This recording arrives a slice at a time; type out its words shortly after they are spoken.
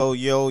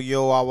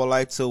Yo, I would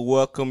like to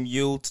welcome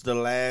you to the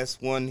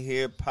Last One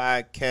Here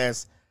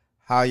podcast.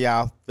 How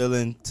y'all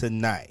feeling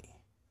tonight?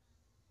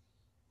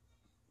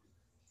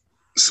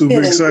 Super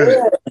Feeling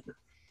excited. good.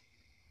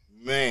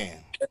 Man,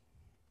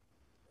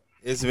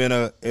 it's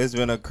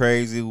been a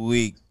crazy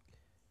week.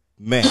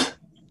 Man,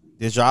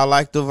 did y'all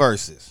like the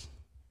verses?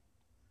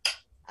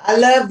 I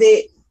loved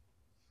it.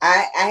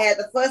 I had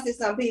to fuss at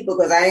some people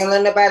because I ain't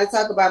let nobody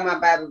talk about my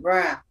Bobby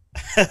Brown.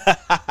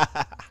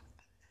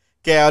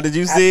 Cal, did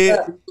you I see it?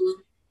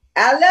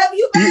 love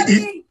you,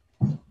 Bobby.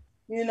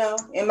 In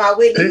my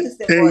Whitney Hey,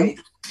 Houston hey,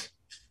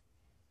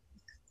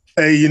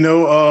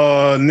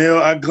 voice.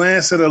 Nell, I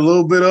glanced at a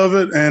little bit of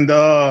it, and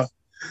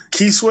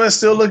Keith Sweat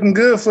still looking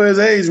good for his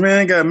age,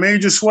 man. Got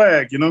major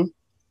swag. I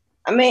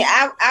mean,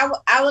 I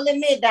will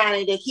admit,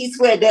 Donnie, that Keith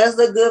Sweat does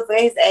look good for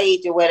his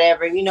age or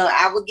whatever.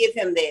 I would give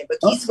him that. But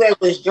Keith Sweat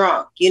was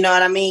drunk. You know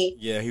what I mean?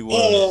 Yeah, he was.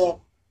 And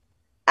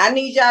I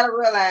need y'all to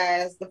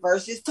realize the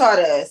verses taught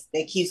us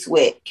that Keith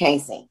Sweat can't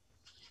sing.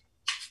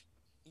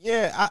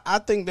 Yeah, I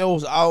think that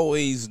was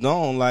always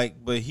known,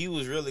 but he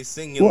was really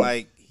singing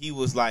like he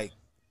was like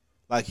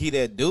he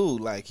that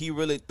dude. Like he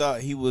really thought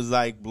he was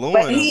like blowing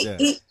But up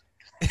there.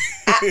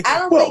 I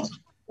don't think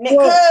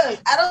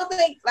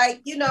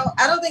because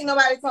I don't think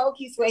nobody told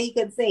Keith Sweat he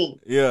could sing.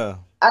 Yeah.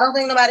 I don't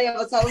think nobody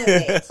ever told him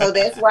that. So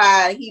that's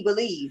why he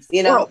believes,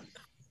 Well,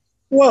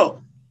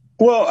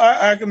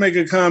 I can make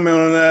a comment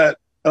on that.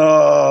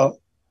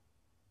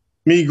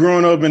 Me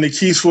growing up in the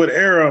Keith Sweat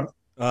era,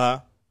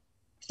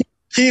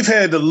 Keith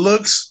had the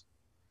looks,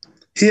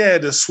 he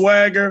had the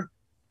swagger,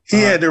 he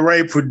had the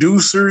right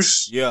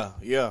producers. Yeah.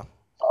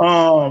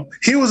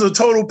 He was a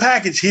total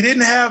package. He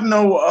didn't have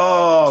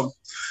no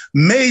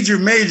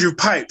major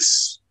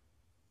pipes,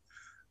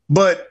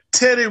 but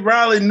Teddy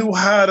Riley knew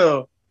how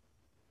to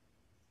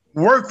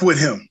work with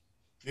him.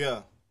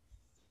 Yeah.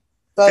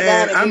 So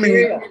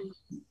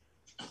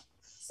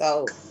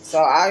So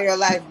all your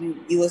life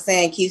you were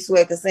saying Keith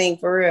Sweat could sing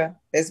for real.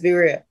 Let's be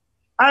real.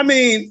 I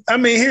mean,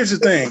 here's the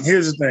thing.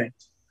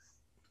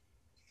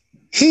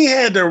 He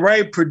had the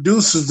right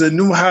producers that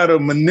knew how to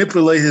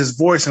manipulate his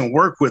voice and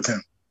work with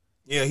him.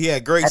 Yeah, he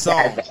had great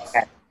songs.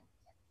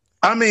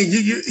 I mean,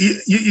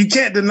 you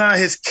can't deny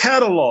his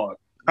catalog.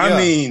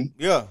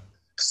 Yeah.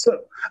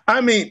 So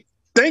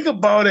think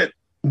about it.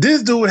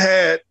 This dude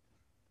had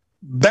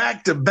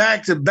back to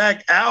back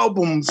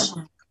albums.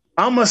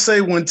 I'm gonna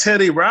say when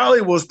Teddy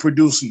Riley was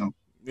producing them.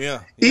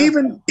 Yeah.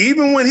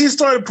 Even when he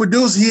started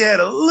producing, he had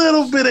a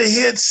little bit of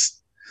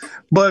hits.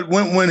 But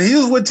when he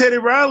was with Teddy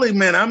Riley,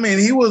 man,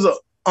 he was an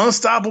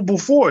unstoppable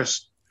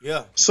force.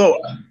 Yeah. So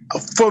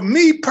for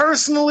me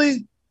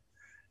personally,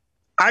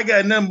 I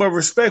got nothing but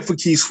respect for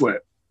Keith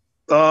Sweat.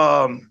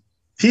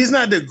 He's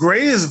not the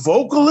greatest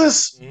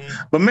vocalist,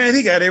 but man,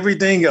 he got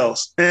everything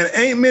else. And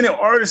ain't many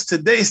artists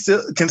today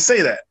still can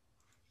say that.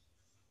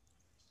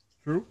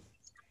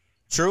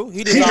 True.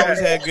 He just always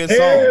had good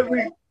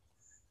songs.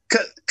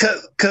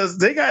 Because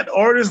they got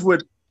artists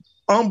with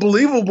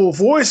unbelievable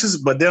voices,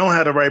 but they don't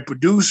have the right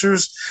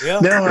producers. Yeah.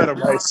 They don't have the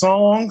right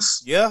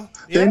songs. Yeah.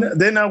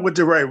 They're not with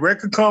the right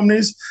record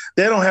companies.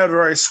 They don't have the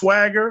right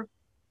swagger.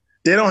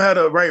 They don't have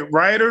the right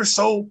writers.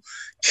 So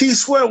Keith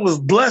Sweat was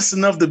blessed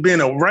enough to be in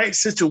the right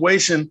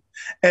situation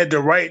at the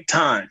right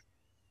time.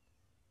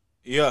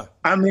 Yeah.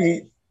 I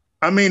mean,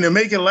 to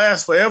make it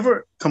last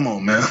forever, come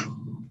on,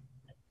 man.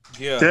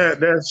 Yeah.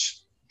 That's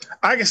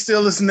I can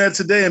still listen to that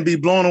today and be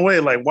blown away.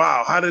 Like,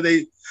 wow, how did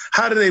they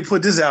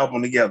put this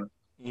album together?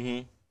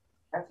 Mm-hmm.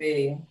 I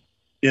feel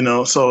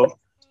you. So with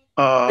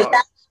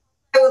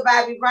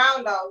Bobby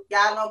Brown though,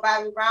 y'all know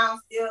Bobby Brown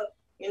still.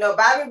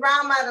 Bobby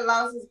Brown might have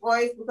lost his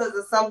voice because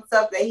of some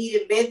stuff that he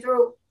had been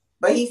through,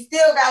 but he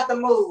still got the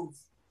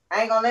moves.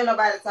 I ain't gonna let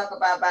nobody talk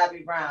about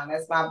Bobby Brown.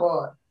 That's my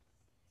boy.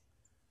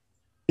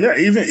 Yeah,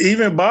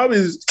 even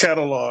Bobby's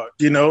catalog,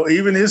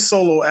 even his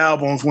solo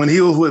albums when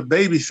he was with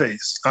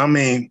Babyface.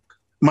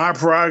 My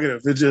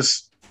prerogative. It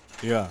just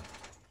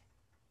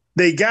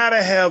they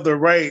gotta have the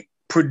right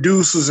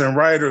producers and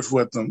writers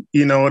with them.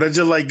 They're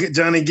just like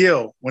Johnny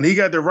Gill. When he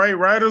got the right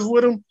writers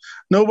with him,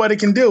 nobody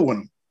can deal with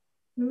him.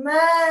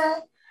 My.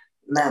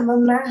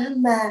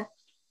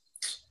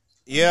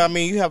 Yeah,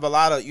 you have a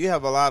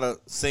lot of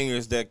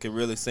singers that can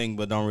really sing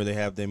but don't really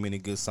have that many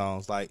good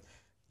songs. Like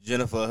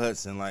Jennifer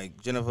Hudson.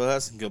 Like Jennifer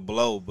Hudson could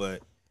blow,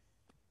 but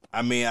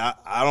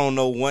I don't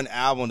know one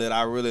album that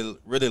I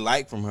really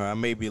like from her. I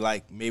maybe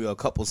a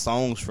couple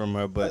songs from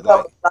her, but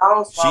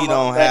she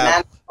don't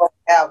have.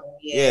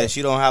 Yeah,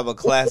 she don't have a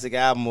classic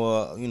album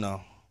or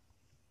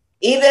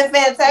Even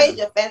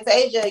Fantasia,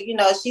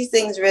 she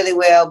sings really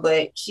well,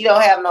 but she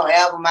don't have no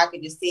album I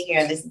could just sit here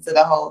and listen to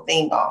the whole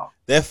thing on.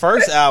 That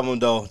first album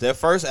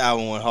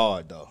went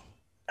hard though.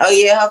 Oh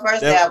yeah, her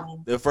first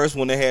album. The first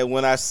one they had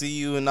When I See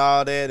You and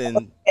all that, and I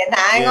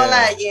ain't gonna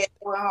lie, it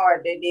went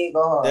hard. They did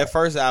go hard. That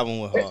first album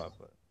went hard.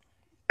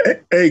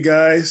 Hey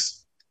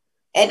guys.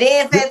 And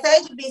then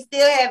Fantasia be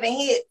still having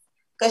hits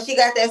because she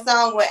got that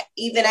song where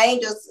Even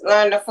Angels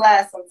Learn to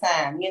Fly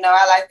sometime.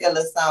 I like that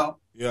little song.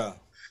 Yeah.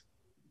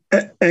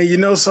 And you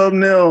know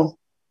something, Nell?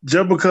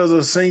 Just because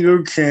a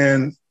singer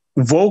can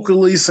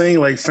vocally sing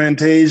like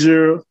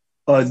Fantasia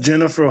or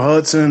Jennifer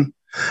Hudson,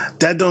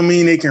 that don't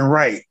mean they can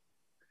write.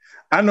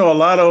 I know a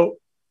lot of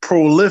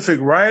prolific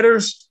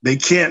writers, they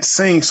can't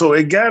sing. So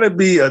it got to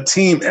be a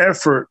team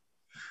effort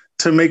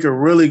to make a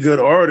really good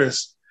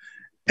artist.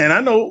 And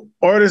I know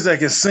artists that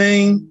can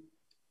sing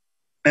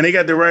and they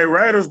got the right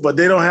writers, but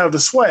they don't have the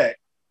swag.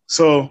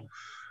 So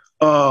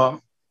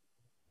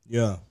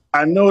yeah,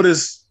 I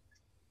noticed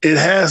it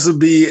has to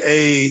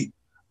be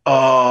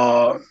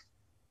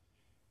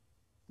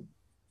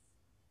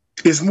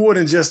it's more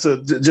than just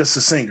a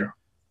singer.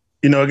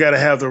 You know, got to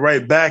have the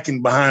right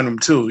backing behind them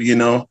too. You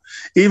know,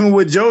 even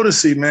with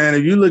Jodeci, man,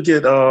 if you look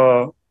at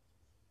that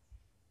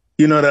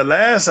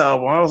last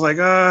album, I was like,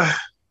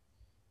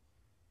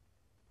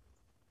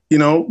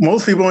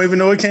 most people don't even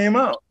know it came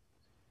out.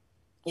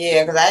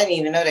 Yeah, because I didn't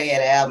even know they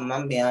had an album.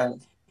 I'm being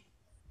honest.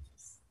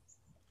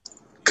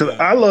 Because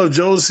I love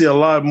Jodeci a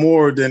lot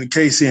more than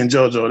Casey and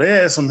JoJo. They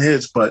had some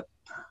hits, but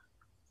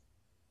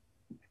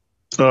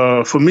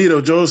for me,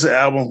 the Jodeci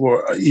albums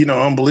were,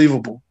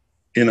 unbelievable.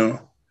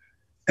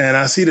 And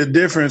I see the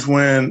difference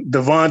when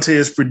Devontae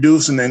is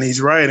producing and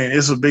he's writing.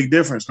 It's a big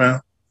difference,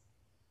 man.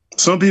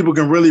 Some people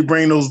can really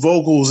bring those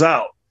vocals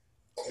out.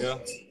 Yeah.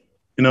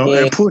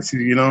 And push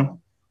you,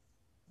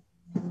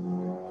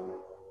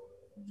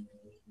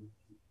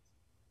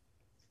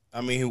 I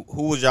mean,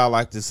 who would y'all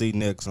like to see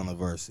next on the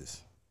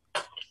Verzuz?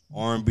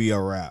 R&B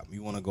or rap?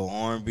 You want to go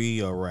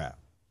R&B or rap?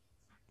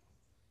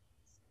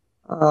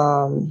 I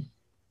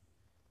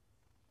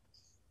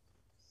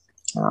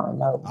don't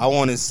know. I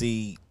want to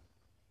see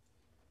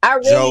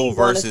really Joe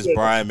versus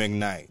Brian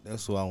McKnight.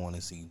 That's who I want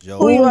to see. Joe.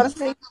 Who you want to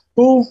see?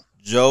 Who?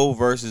 Joe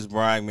versus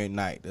Brian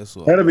McKnight. That's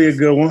what. That'll be a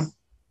good one.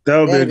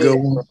 That'll be a good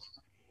one.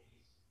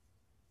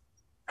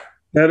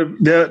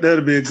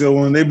 That'll be a good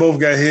one. They both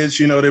got hits.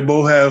 They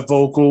both have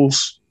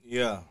vocals.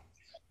 Yeah.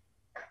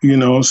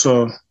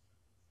 So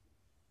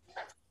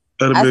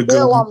that'll be a good one. I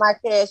still want my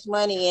Cash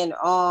Money and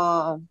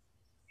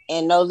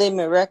No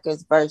Limit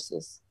Records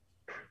Verzuz.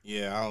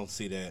 Yeah, I don't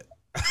see that.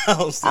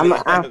 I'm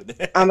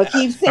gonna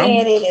keep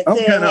saying it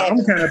until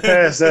I'm kind of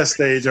past that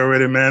stage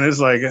already, man. It's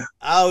like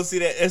I don't see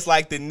that. It's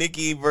like the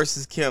Nicki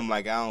versus Kim.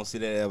 Like I don't see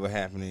that ever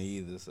happening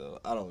either. So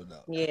I don't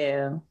know.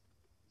 Yeah.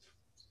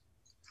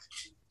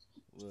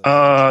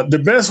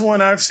 The best one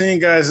I've seen,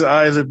 guys, is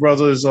Isaac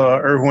Brothers,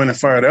 Earth, Wind and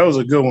Fire. That was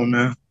a good one,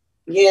 man.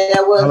 Yeah,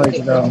 that was. I liked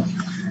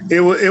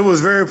it. It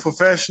was very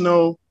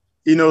professional.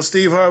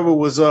 Steve Harvey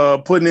was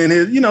putting in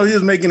his. He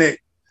was making it.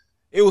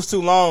 It was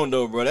too long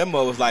though, bro. That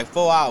mother was like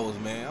 4 hours,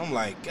 man. I'm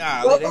like,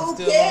 God, well, who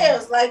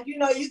cares? Long. Like, you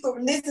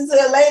could listen to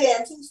a lady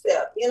and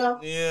two-step,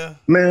 Yeah.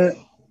 Man,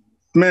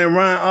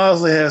 Ryan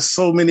Osley has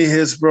so many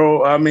hits,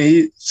 bro. I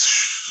mean,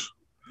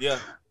 yeah.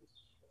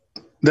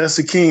 That's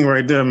the king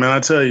right there, man.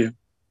 I tell you.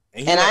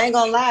 And I ain't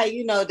gonna lie,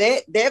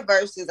 that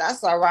Verzuz, I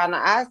saw Ron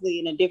Osley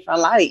in a different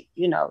light,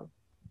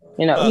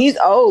 he's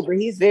old, but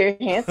he's very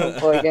handsome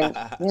for him.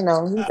 He's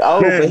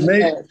old,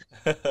 man,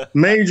 but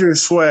major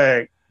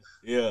swag.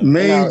 Yeah.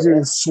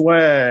 Major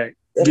swag.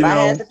 If I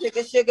had to pick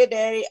a sugar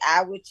daddy,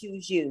 I would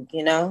choose you,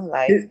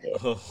 like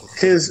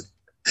his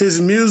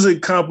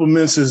music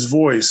complements his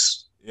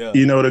voice. Yeah.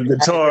 The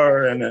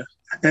guitar and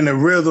the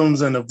rhythms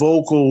and the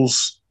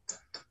vocals,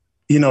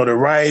 the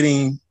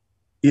writing,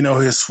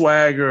 his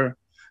swagger.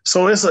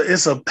 So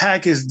it's a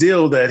package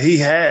deal that he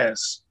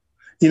has.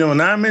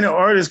 Not many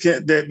artists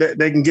that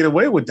can get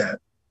away with that,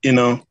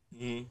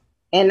 Mm-hmm.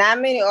 And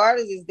not many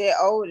artists is that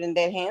old and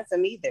that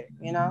handsome either,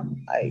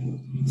 like.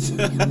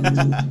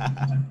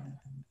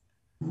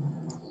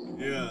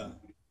 Yeah.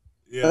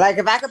 Like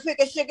if I could pick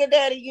a sugar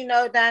daddy,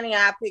 Donnie,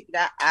 I pick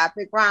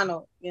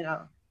Ronald.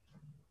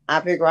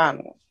 I pick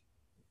Ronald.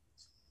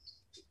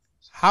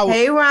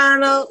 Hey,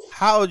 Ronald.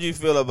 How would you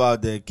feel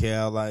about that,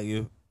 Cal? Like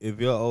if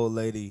your old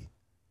lady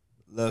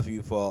left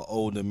you for an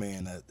older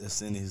man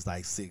that's in his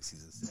like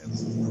 60s or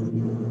 70s?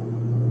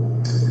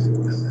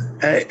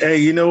 Hey,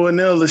 you know what,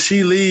 Nell? If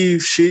she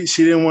leaves, she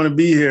didn't want to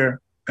be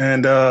here.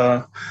 And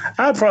I'll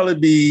feel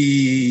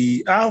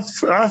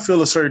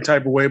a certain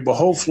type of way, but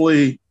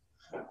hopefully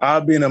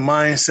I'll be in a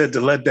mindset to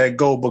let that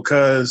go,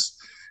 because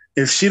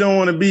if she don't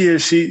want to be here,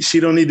 she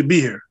don't need to be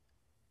here.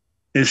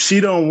 If she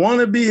don't want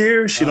to be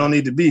here, she don't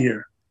need to be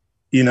here.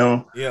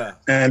 Yeah.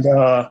 And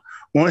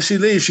once she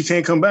leaves, she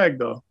can't come back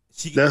though.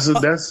 That's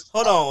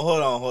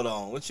Hold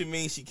on. What you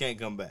mean she can't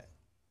come back?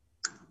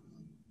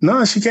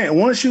 No, she can't.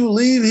 Once you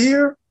leave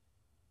here,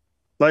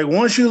 like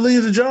once you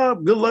leave the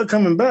job, good luck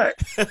coming back.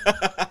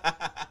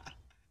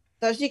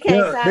 So she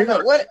can't sign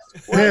up. What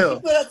if she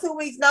put a 2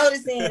 weeks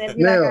notice in and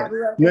be Nell.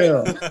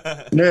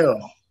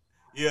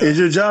 Yeah. Is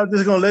your job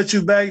just gonna let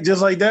you back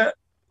just like that?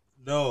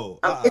 No.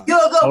 If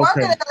you're a good worker,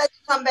 they'll let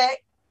you come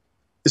back.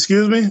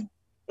 Excuse me?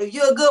 If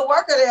you're a good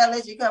worker, they'll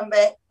let you come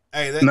back.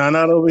 Hey, not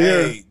over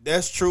here. Hey,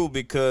 that's true,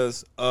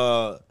 because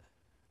I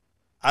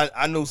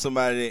knew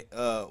somebody.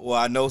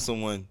 I know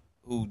someone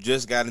who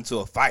just got into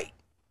a fight,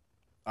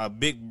 a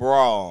big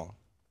brawl,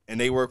 and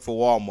they work for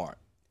Walmart.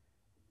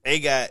 They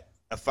got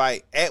a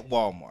fight at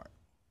Walmart,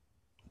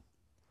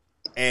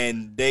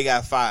 and they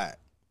got fired.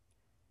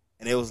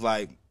 And it was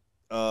like,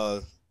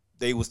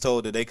 they was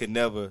told that they could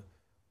never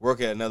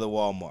work at another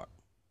Walmart.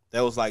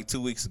 That was like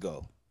 2 weeks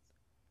ago.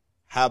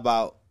 How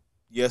about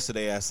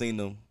yesterday? I seen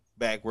them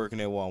back working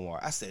at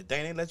Walmart. I said,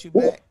 "Dang, they let you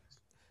back."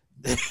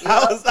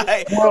 I was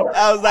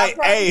like,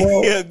 "Hey,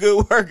 you're a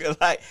good worker."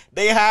 Like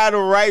they hired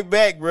him right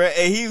back, bro,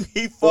 and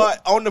he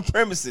fought on the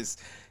premises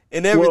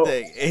and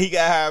everything, and he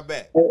got hired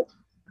back.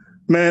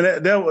 Man,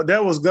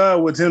 that was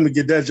God with him to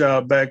get that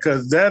job back,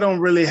 because that don't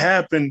really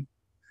happen.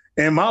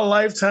 In my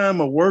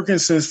lifetime of working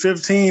since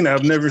 15,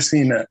 I've never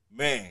seen that.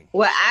 Man.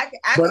 Well, I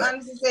can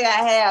honestly say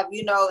I have,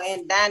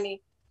 and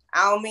Donnie,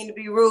 I don't mean to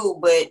be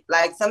rude, but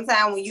like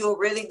sometimes when you're a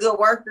really good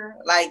worker,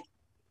 like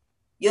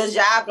your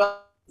job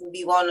don't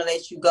be wanting to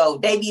let you go.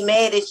 They be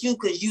mad at you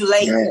because you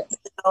late.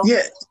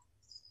 Yeah.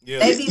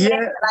 They be mad.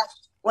 Like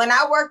when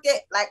I worked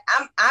at, like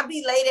I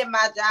be late at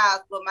my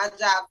job, but my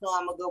job know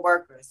I'm a good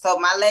worker. So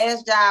my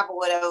last job or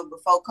whatever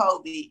before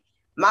COVID,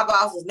 my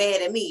boss was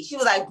mad at me. She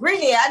was like,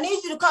 "Brittany, I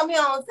need you to come here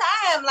on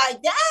time."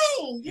 Like,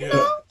 dang, you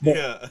know?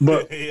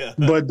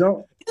 But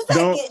don't.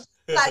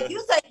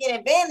 You taking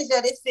advantage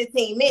of this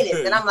 15 minutes.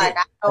 And I'm like,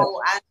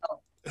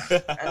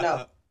 I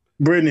know.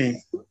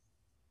 Brittany,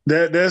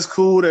 that's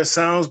cool. That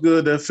sounds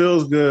good. That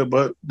feels good.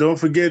 But don't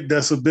forget,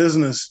 that's a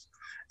business.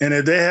 And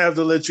if they have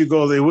to let you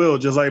go, they will.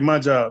 Just like my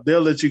job.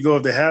 They'll let you go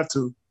if they have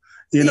to.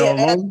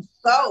 You're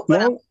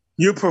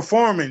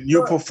performing.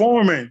 You're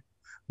performing.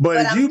 But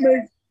if you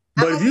make...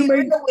 If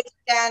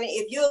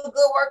you're a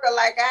good worker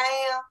like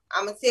I am,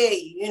 I'm gonna tell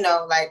you,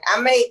 like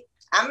I may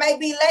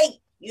be late,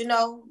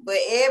 but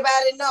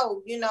everybody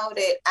know,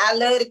 that I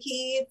love the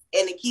kids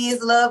and the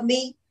kids love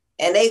me,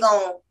 and they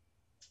gonna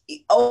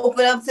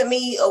open up to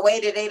me a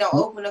way that they don't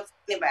open up to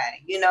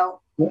anybody,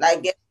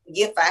 like that's the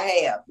gift I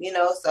have,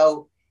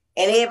 so,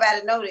 and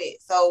everybody know that,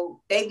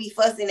 so they be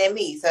fussing at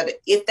me. So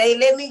if they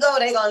let me go,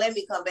 they gonna let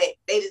me come back.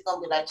 They just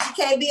gonna be like, she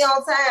can't be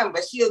on time,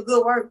 but she a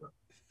good worker.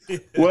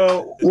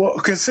 Well,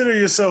 consider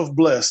yourself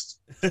blessed.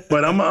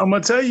 But I'm gonna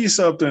tell you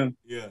something.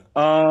 Yeah.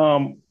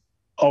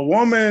 A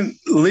woman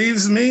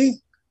leaves me,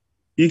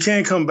 you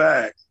can't come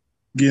back.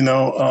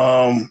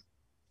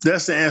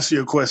 That's the answer to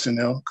your question,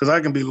 Nell. Because I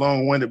can be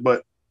long-winded,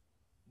 but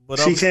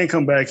she can't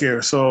come back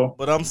here. So,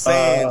 but I'm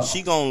saying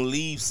she gonna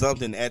leave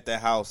something at the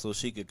house so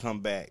she could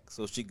come back,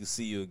 so she could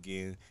see you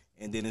again,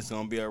 and then it's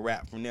gonna be a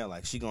wrap from there.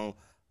 Like she gonna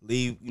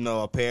leave,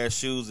 a pair of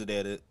shoes that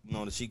that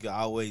she could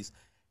always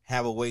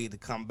have a way to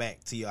come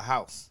back to your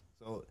house.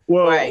 So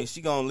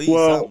she gonna leave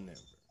something there.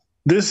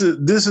 This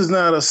is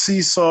not a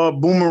seesaw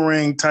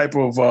boomerang type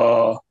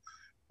of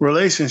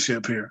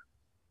relationship here.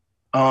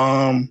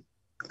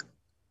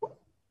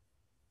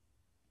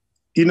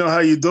 You know how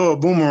you throw a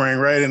boomerang,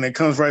 right? And it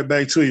comes right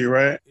back to you,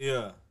 right?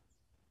 Yeah.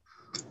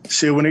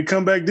 Shit, when it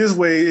come back this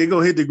way, it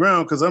go hit the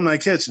ground because I'm not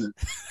catching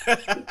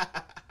it.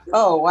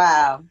 Oh,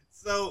 wow.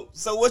 So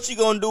what you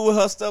gonna do with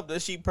her stuff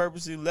that she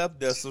purposely left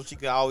there so she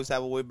can always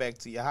have a way back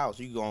to your house?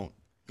 You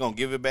gonna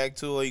give it back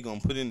to her? You gonna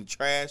put it in the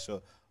trash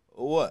or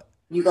what?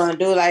 You gonna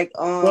do like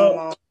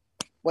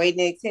wait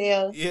and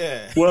exhale?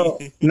 Yeah. Well,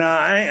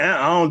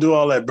 I don't do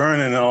all that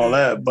burning and all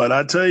that. But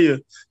I tell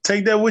you,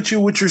 take that with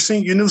you with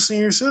your new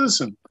senior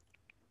citizen.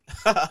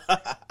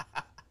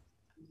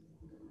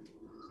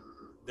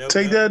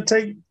 Take that.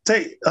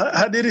 Take.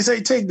 How did he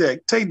say? Take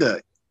that. Take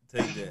that.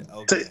 Take that.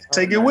 Okay.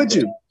 Take it with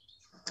you.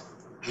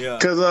 Yeah.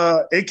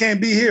 Because it can't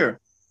be here.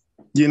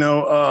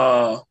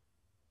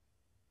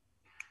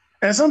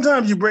 And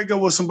sometimes you break up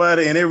with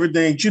somebody and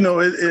everything.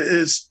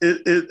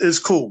 It's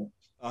cool.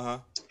 Uh-huh.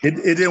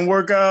 It didn't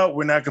work out.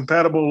 We're not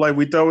compatible like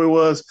we thought it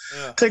was.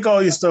 Yeah. Take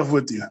all your stuff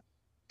with you.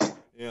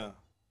 Yeah.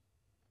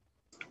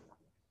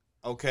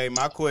 Okay,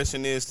 my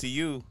question is to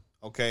you.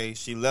 Okay,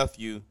 she left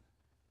you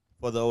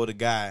for the older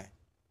guy.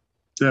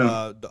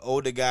 Yeah. The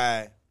older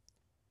guy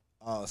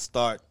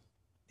start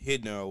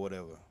hitting her or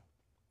whatever,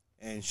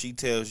 and she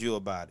tells you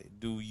about it.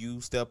 Do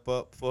you step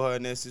up for her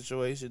in that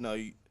situation,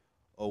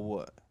 or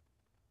what?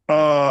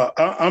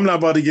 I'm not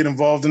about to get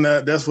involved in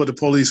that. That's what the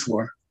police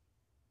for.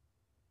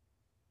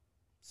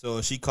 So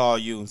if she call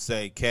you and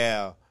say,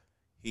 "Cal,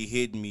 he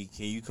hit me.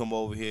 Can you come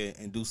over here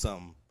and do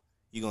something?"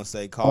 You gonna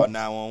say, "Call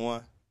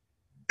 911"?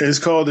 It's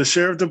called the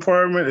Sheriff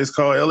Department. It's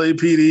called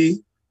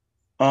LAPD.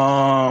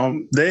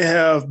 They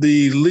have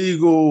the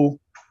legal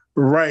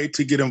right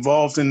to get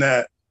involved in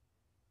that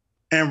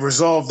and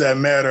resolve that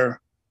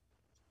matter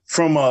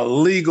from a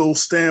legal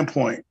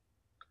standpoint.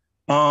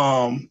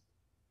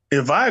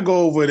 If I go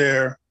over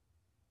there,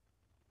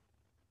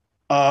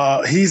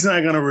 he's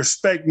not going to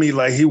respect me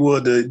like he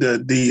would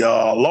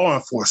the law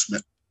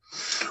enforcement.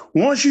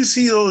 Once you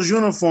see those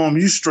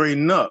uniforms, you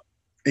straighten up.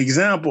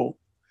 Example,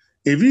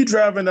 if you're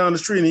driving down the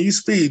street and you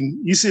speeding,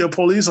 you see a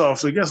police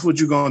officer, guess what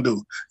you're going to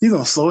do? You're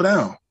going to slow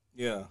down.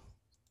 Yeah.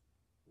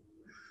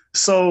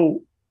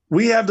 So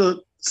we have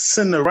to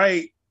send the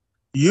right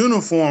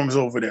uniforms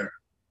over there.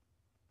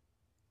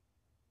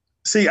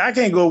 See, I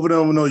can't go over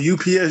there with no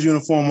UPS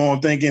uniform on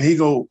thinking he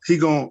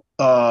gonna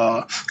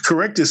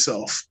correct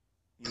himself.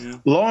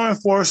 Mm-hmm. Law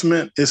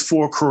enforcement is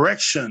for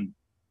correction.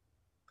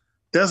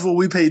 That's what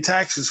we pay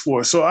taxes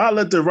for. So I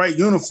let the right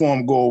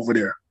uniform go over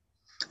there.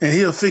 and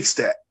he'll fix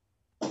that.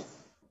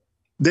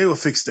 They will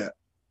fix that.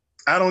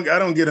 I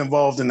don't get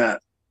involved in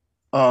that.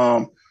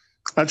 I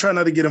try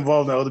not to get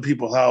involved in other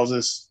people's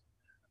houses.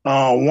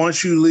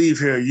 Once you leave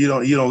here, you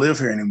don't live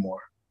here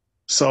anymore.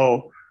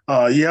 So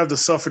you have to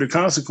suffer the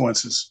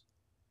consequences.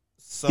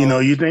 So,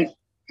 you think.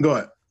 Go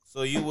ahead.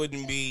 So you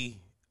wouldn't be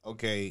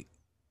okay.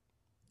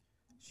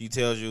 She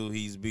tells you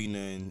he's beating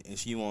her and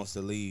she wants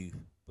to leave,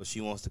 but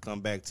she wants to come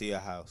back to your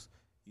house.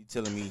 You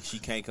telling me she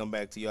can't come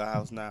back to your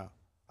house now?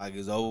 Like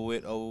it's over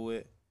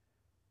with?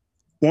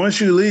 Once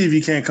you leave,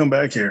 you can't come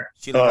back here.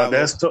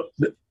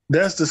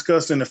 That's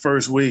discussed in the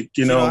first week.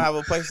 She don't have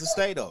a place to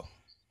stay though.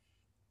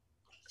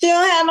 She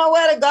don't have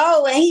nowhere to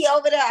go, and he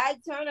over there I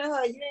turning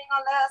her. You ain't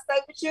gonna let her stay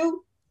with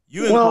you.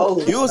 You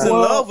was in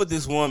love with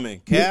this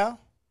woman, Cal.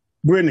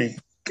 Brittany,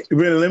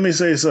 let me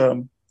say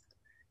something.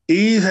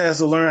 Eve has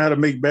to learn how to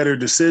make better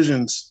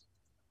decisions.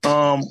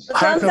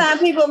 Sometimes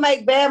people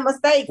make bad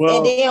mistakes,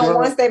 and then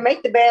once they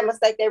make the bad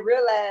mistake, they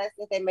realize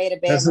that they made a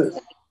bad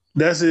mistake.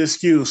 That's the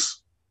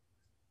excuse.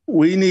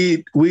 We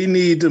need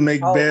to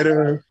make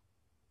better.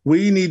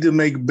 We need to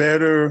make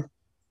better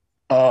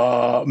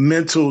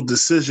mental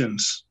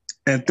decisions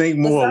and think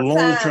more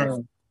long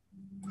term.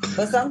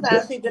 But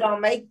sometimes people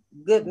don't make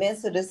good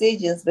mental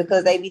decisions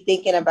because they be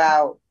thinking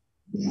about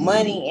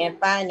money and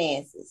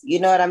finances. You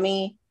know what I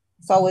mean?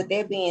 So with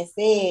that being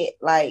said,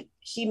 like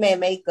she may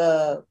make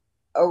a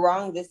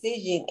wrong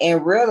decision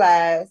and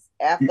realize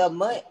after a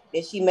month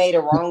that she made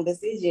a wrong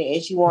decision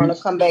and she want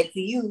to come back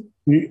to you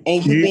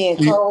and you being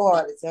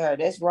cold-hearted to her.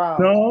 That's wrong.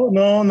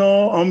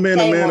 No. I'm being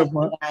a man of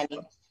my.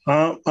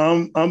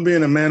 I'm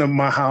being a man of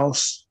my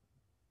house,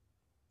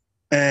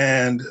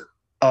 and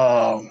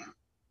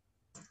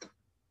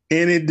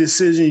any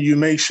decision you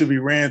make should be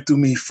ran through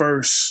me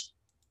first.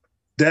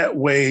 That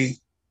way,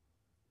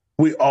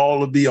 we all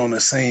will be on the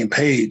same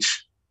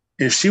page.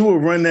 If she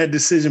would run that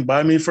decision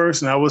by me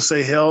first, and I would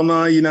say, hell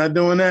no, you're not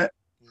doing that,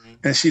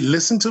 and she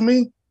listened to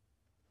me,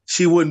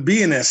 she wouldn't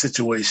be in that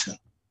situation.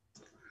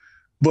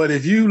 But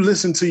if you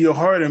listen to your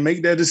heart and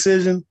make that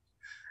decision,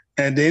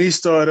 and then he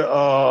started,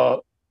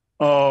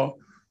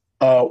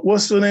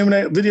 what's the name of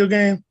that video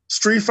game?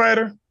 Street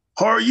Fighter?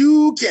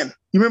 Haryuken.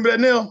 You remember that,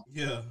 Nell?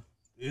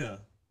 Yeah.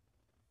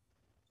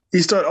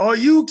 He started,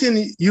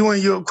 you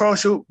and you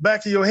across your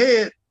back of your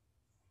head.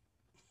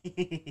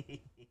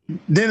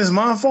 Then it's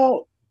my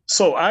fault.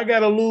 So I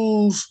gotta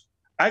lose.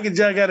 I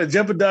gotta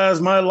jeopardize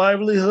my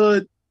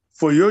livelihood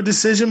for your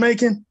decision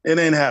making. It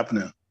ain't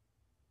happening.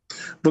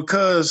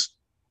 Because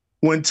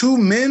when two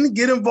men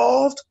get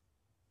involved,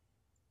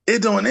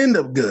 it don't end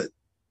up good.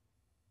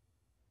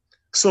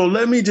 So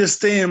let me just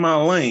stay in my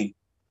lane.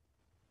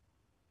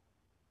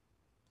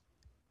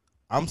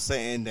 I'm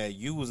saying that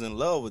you was in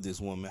love with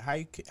this woman.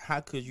 How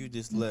could you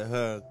just let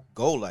her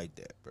go like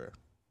that, bro?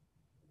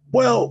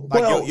 Well,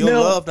 your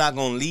love not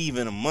gonna leave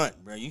in a month,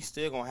 bro. You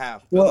still gonna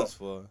have feelings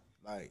for her.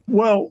 Like.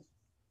 Well,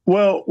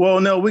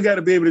 no, we got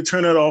to be able to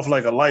turn it off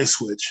like a light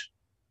switch.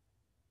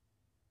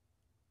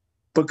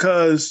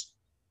 Because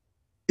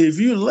if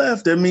you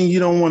left, that means you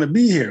don't want to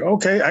be here.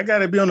 Okay, I got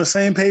to be on the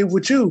same page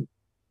with you.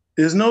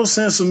 There's no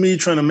sense of me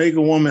trying to make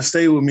a woman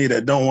stay with me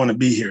that don't want to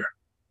be here.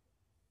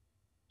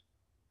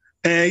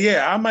 And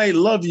yeah, I might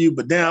love you,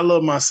 but then I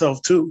love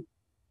myself too.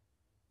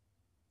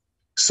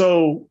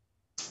 So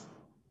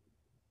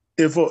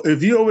if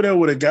you're over there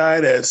with a guy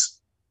that's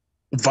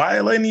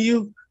violating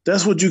you,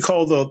 that's what you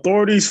call the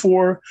authorities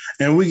for.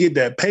 And we get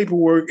that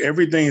paperwork,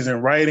 everything's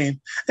in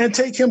writing, and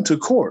take him to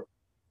court.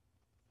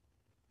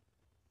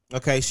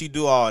 Okay, she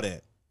do all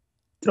that.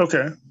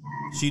 Okay.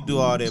 She do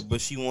all that, but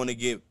she want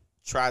to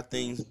try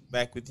things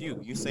back with you.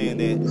 You saying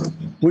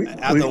that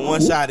after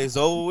one shot is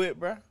over with,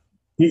 bro?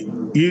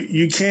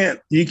 You can't,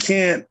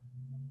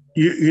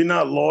 you're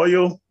not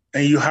loyal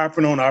and you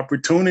harping on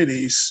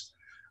opportunities.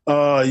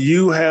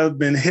 You have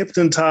been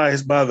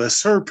hypnotized by the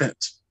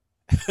serpent.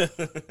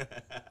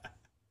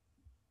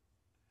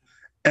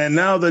 And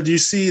now that you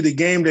see the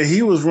game that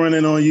he was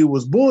running on you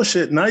was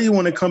bullshit, now you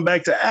want to come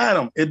back to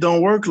Adam. It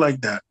don't work like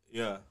that.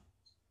 Yeah.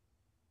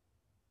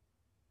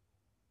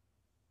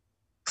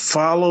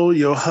 Follow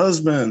your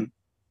husband,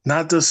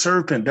 not the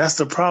serpent. That's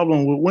the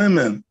problem with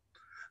women.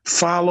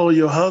 Follow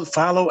your husband,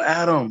 follow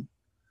Adam,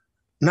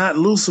 not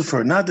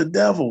Lucifer, not the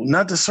devil,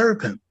 not the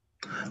serpent.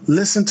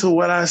 Listen to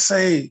what I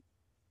say.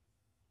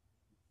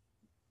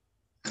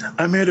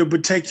 I'm here to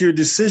protect your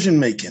decision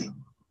making.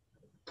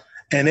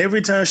 And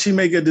every time she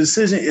make a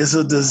decision, it's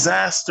a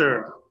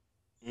disaster.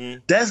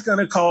 That's going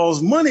to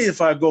cause money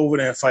if I go over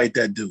there and fight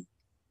that dude.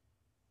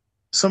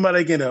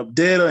 Somebody get up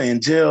dead or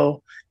in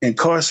jail,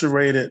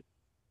 incarcerated,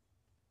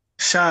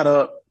 shot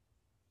up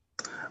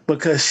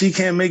because she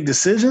can't make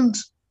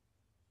decisions.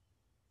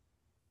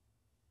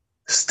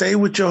 Stay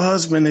with your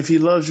husband if he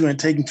loves you and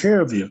taking care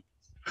of you.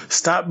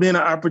 Stop being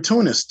an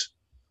opportunist.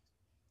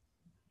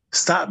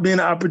 Stop being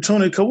an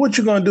opportunist. Because what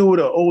you going to do with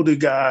an older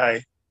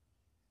guy,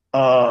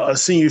 a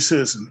senior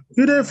citizen?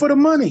 You're there for the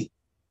money.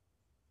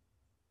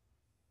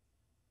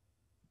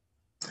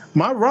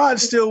 My rod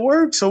still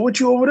works, so what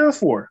you over there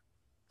for?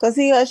 Because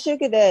he a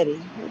sugar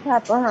daddy. He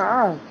popping her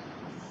off.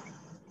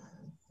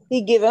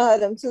 He giving her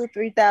them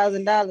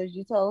 $2,000-$3,000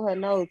 you told her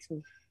no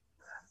to.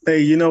 Hey,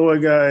 you know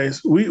what,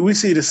 guys? We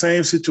see the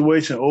same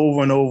situation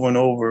over and over and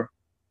over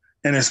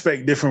and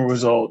expect different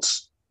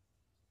results.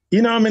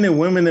 You know how many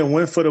women that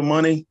went for the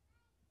money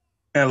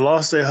and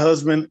lost their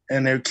husband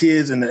and their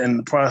kids in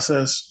the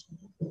process?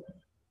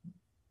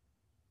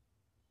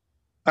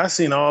 I've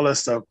seen all that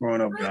stuff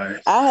growing up, guys.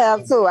 I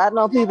have too. I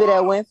know people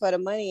that went for the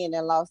money and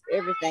then lost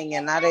everything,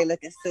 and now they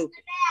looking stupid.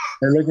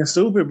 They're looking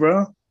stupid,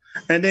 bro.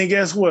 And then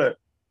guess what?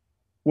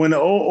 When the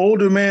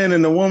older man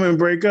and the woman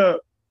break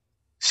up,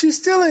 she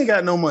still ain't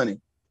got no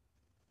money.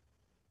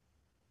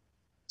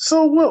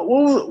 So what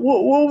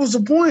was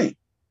the point?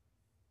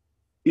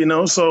 You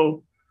know,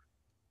 so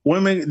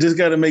women just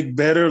got to make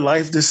better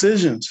life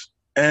decisions.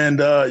 And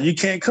you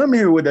can't come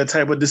here with that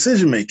type of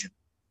decision making.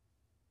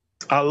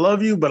 I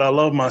love you, but I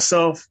love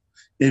myself.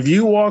 If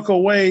you walk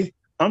away,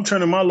 I'm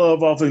turning my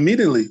love off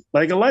immediately,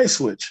 like a light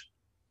switch.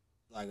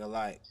 Like a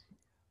light.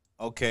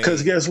 Okay.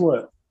 Because guess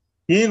what?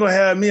 You ain't gonna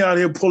have me out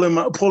here pulling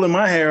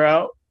my hair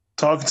out,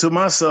 talking to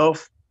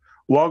myself,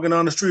 walking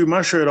on the street with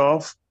my shirt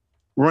off,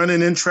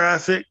 running in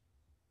traffic,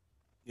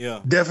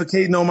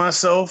 defecating on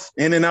myself,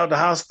 in and out the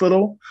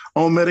hospital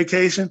on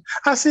medication.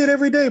 I see it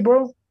every day,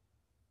 bro.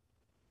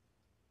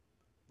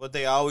 But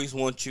they always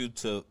want you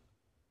to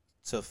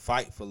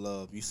fight for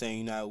love. You saying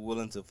you're not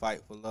willing to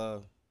fight for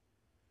love?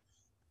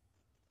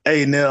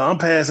 Hey, Nell, I'm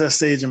past that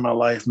stage in my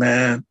life,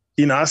 man.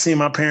 You know, I seen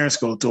my parents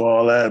go through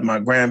all that, my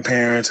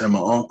grandparents and my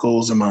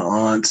uncles and my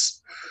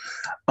aunts.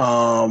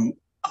 I'm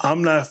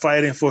not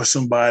fighting for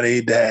somebody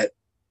that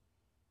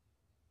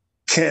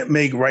can't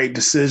make right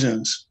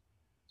decisions,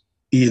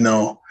 you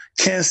know,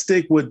 can't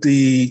stick with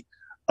the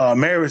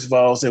marriage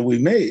vows that we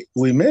made.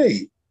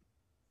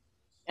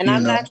 And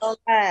I'm not gonna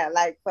lie,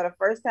 like for the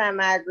first time,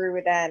 I agree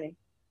with Danny.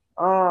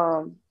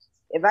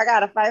 If I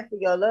gotta fight for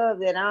your love,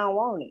 then I don't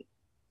want it.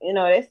 You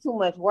know, that's too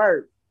much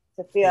work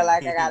to feel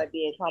like I gotta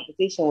be in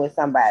competition with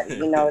somebody.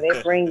 You know,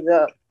 that brings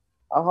up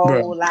a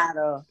whole lot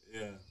of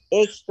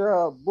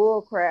extra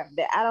bull crap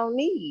that I don't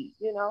need.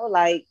 You know,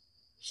 like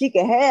she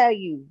can have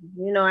you.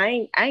 You know,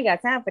 I ain't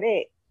got time for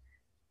that.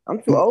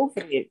 I'm too old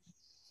for it.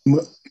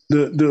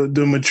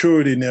 The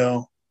maturity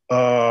now,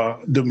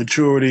 the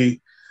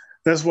maturity.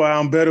 That's why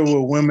I'm better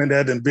with women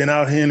that have been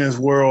out here in this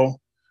world.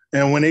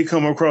 And when they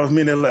come across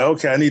me, they're like,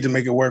 okay, I need to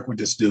make it work with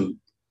this dude.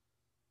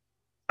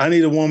 I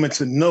need a woman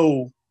to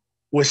know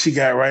what she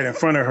got right in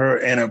front of her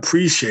and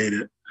appreciate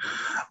it.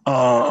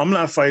 I'm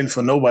not fighting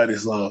for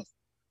nobody's love,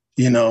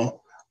 you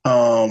know.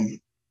 And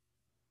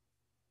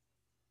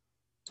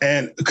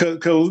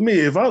because with me,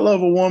 if I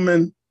love a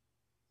woman,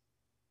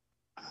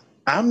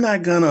 I'm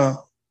not gonna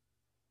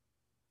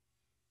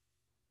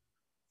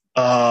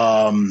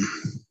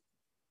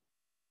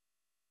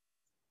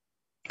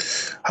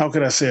how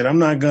could I say it? I'm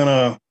not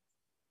gonna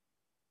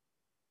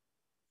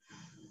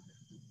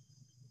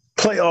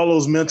play all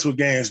those mental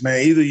games,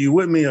 man. Either you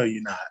with me or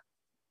you're not.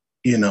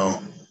 You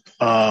know,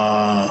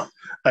 a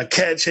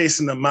cat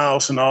chasing the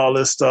mouse and all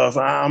this stuff.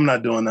 I'm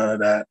not doing none of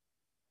that.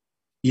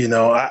 You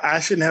know, I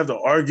shouldn't have to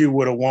argue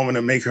with a woman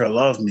to make her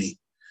love me.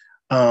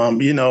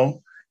 You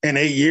know, in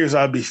 8 years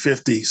I'll be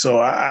 50, so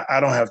I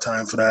don't have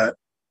time for that.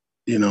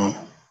 You know.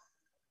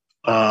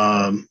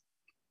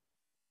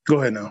 Go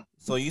ahead now.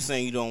 So you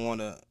saying you don't want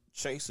to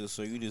chase her,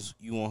 so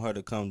you want her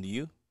to come to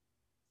you?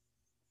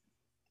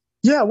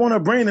 Yeah, I want her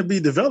brain to be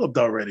developed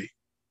already.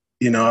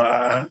 You know,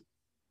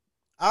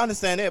 I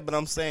understand that, but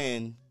I'm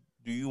saying,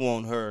 do you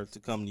want her to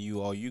come to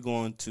you? Or are you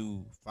going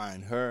to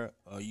find her,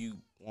 or you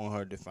want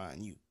her to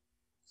find you?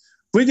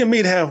 We can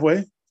meet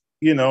halfway,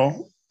 you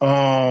know.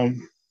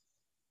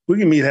 We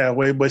can meet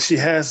halfway, but she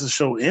has to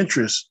show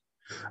interest.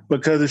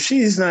 Because if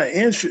she's not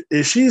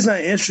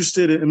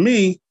interested in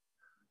me,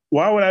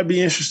 why would I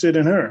be interested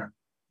in her?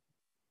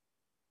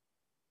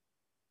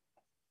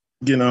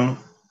 You know,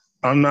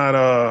 I'm not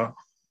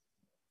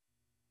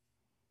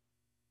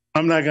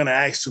gonna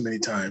ask too many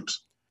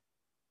times.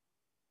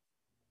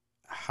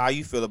 How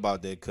you feel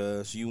about that?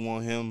 Cause you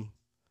want him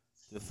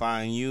to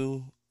find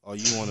you, or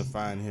you want to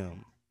find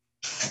him?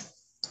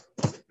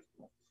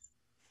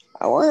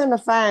 I want him to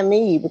find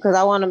me because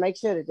I want to make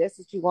sure that that's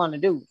what you want to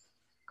do.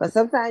 Because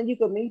sometimes you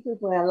can meet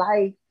people in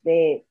life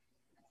that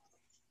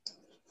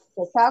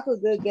can talk a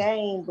good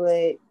game,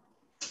 but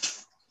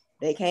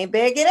they can't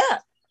back it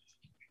up.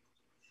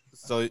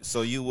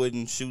 So you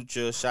wouldn't shoot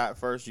your shot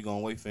first? You're gonna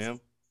wait for him?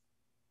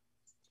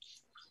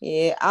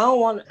 Yeah, I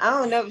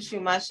don't never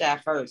shoot my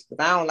shot first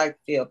because I don't like to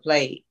feel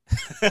played.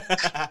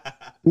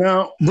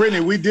 Now,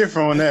 Brittany, we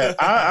differ on that.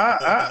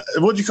 I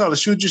what you call it?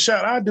 Shoot your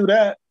shot. I do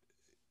that.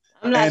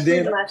 I'm not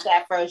shooting my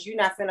shot first. You're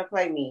not finna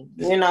play me.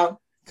 You know.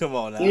 Come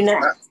on now. You're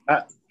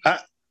not.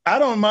 I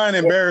don't mind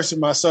embarrassing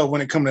myself when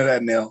it comes to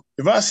that, Nell.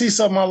 If I see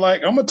something I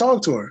like, I'm gonna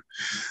talk to her.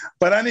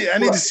 But I need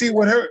to see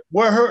what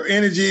her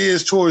energy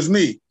is towards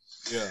me.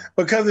 Yeah.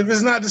 Because if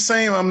it's not the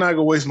same, I'm not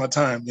gonna waste my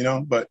time, you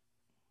know. But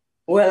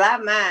I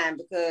mind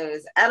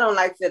because I don't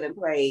like feeling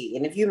played.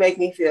 And if you make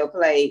me feel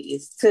played,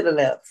 it's to the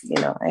left, you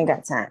know. I ain't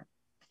got time.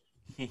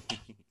 I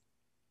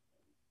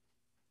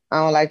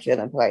don't like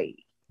feeling played.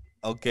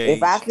 Okay.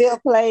 If I feel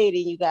played,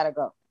 then you gotta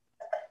go.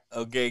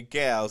 Okay,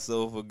 Cal.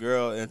 So if a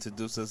girl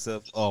introduce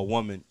herself, or a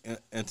woman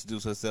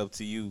introduce herself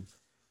to you,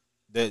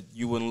 that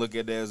you wouldn't look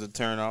at that as a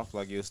turn off,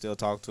 like you'll still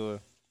talk to her.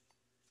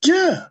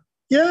 Yeah,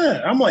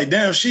 yeah. I'm like,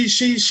 damn, she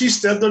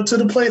stepped up to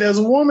the plate as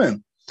a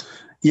woman.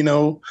 You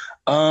know,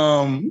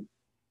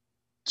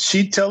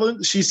 she's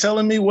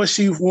telling me what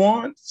she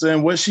wants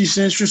and what she's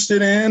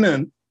interested in,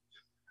 and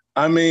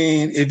I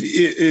mean,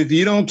 if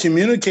you don't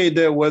communicate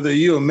that, whether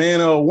you're a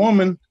man or a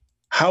woman,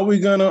 how are we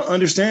gonna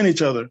understand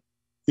each other?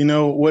 You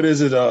know, what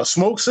is it?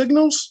 Smoke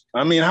signals?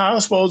 I mean, how am I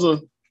supposed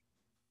to?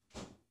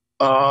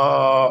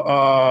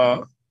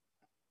 How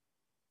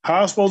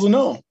am I supposed to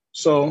know?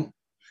 So,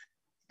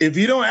 if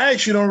you don't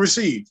ask, you don't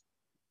receive.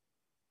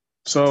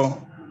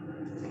 So,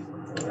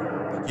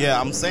 yeah,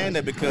 I'm saying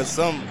that because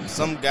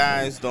some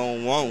guys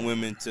don't want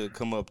women to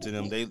come up to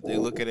them. They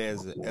look at it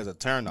as a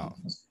turn off.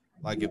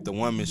 Like if the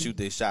woman shoot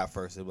their shot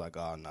first, they're like,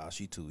 oh no,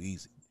 she too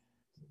easy.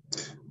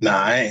 Nah,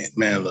 I ain't,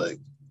 man. Look,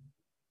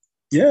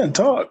 yeah,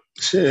 talk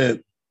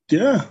shit.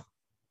 Yeah,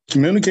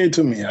 communicate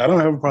to me. I don't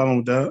have a problem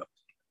with that.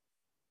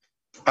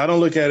 I don't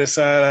look at it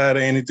side eye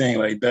or anything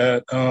like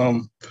that.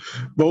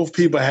 Both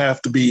people have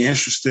to be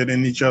interested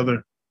in each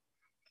other,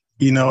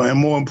 you know, and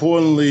more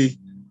importantly,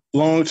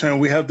 long term,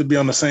 we have to be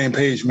on the same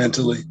page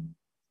mentally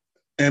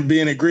and be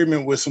in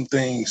agreement with some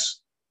things,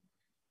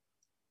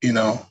 you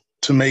know,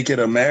 to make it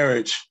a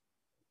marriage.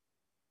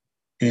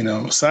 You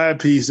know, side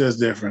piece that's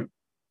different,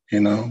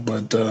 you know,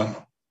 but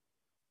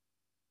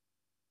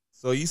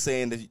so you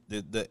saying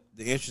that the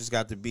interest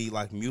got to be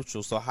like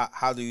mutual. So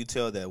how do you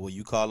tell that? Will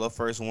you call her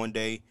first one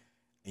day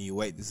and you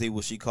wait to see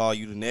will she call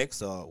you the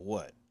next or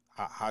what?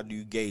 How do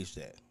you gauge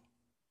that?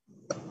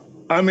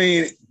 I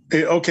mean,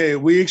 okay,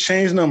 we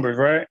exchange numbers,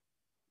 right?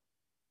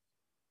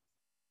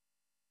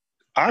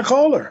 I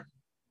call her.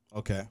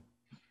 Okay.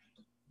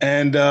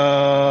 And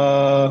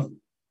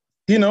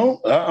you know,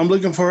 I'm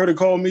looking for her to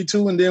call me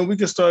too, and then we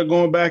can start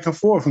going back and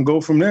forth and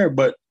go from there.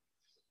 But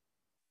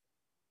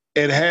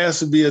it has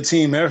to be a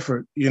team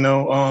effort, you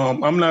know.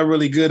 I'm not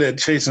really good at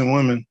chasing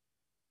women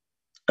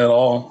at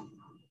all.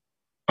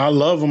 I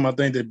love them. I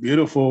think they're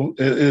beautiful.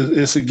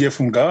 It's a gift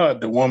from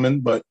God, the woman.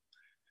 But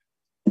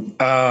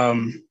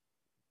from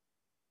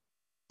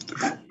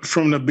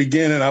the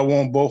beginning, I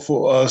want both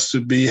of us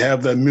to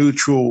have that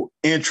mutual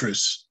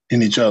interest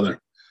in each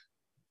other.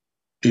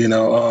 You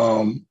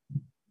know,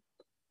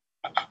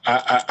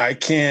 I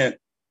can't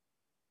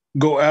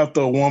go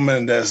after a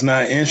woman that's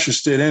not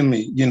interested in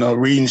me. You know,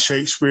 reading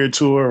Shakespeare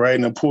to her,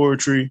 writing a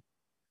poetry,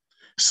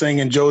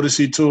 singing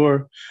Jodeci to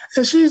her,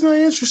 and she's not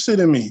interested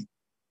in me.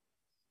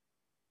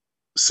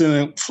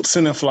 Sending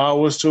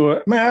flowers to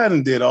her. Man, I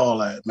done did all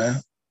that, man.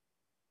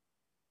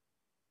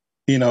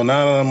 You know,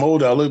 now that I'm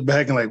older, I look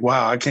back and like,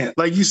 wow, I can't,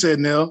 like you said,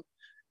 Nell,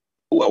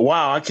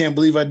 wow, I can't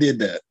believe I did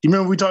that. You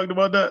remember we talked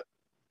about that?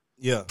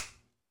 Yeah.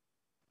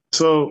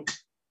 So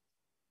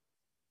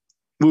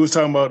we was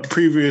talking about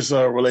previous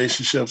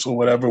relationships or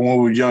whatever when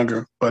we were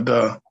younger. But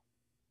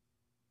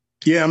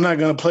yeah, I'm not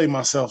going to play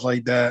myself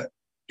like that,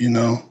 you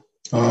know.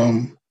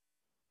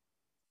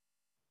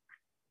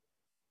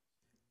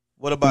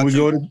 What about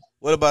you?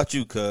 What about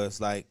you, cuz?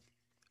 Like,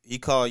 he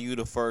called you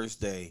the first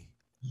day.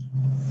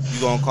 You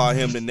gonna call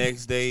him the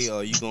next day,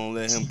 or you gonna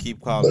let him keep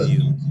calling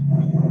you?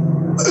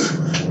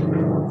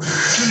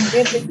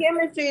 If the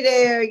chemistry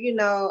there, you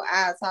know,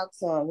 I'll talk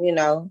to him, you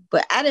know.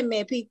 But I done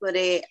met people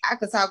that I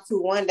could talk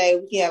to one day,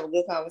 we can have a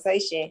good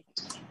conversation.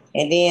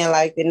 And then,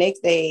 like, the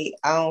next day,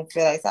 I don't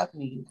feel like talking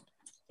to you.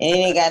 And it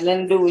ain't got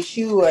nothing to do with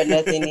you or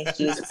nothing. It's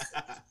just...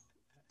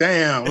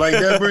 Damn, like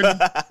that, Brittany?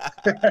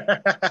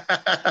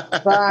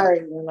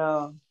 Sorry, you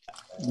know.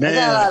 Damn. I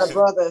got a lot of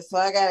brothers, so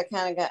I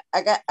kind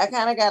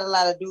of got a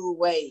lot of dude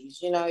ways,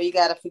 you know. You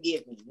gotta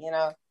forgive me, you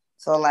know.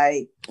 So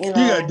like, you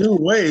know, you got dude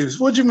waves.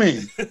 What you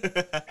mean?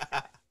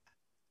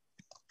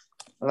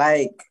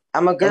 Like,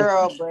 I'm a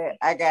girl, but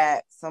I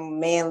got some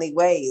manly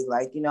ways.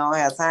 Like, you know, I don't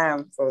have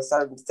time for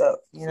certain stuff,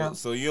 you know.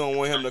 So you don't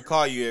want him to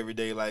call you every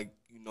day, like,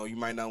 you know, you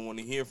might not want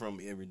to hear from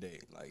him every day.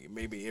 Like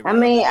maybe every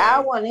I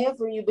want to hear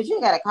from you, but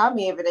you gotta call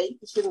me every day. You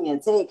can shoot me a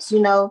text,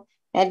 you know.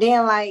 And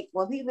then, like,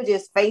 when people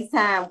just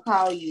FaceTime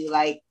call you,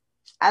 like,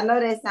 I know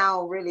that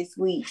sounds really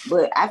sweet,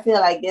 but I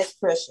feel like that's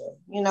pressure,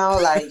 you know,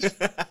 like, it's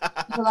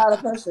a lot of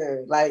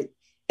pressure. Like,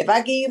 if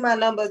I give you my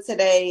number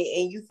today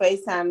and you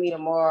FaceTime me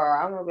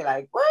tomorrow, I'm going to be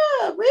like,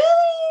 what,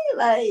 really?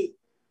 Like,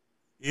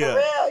 yeah. For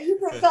real? You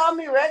can call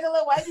me regular?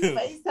 Why you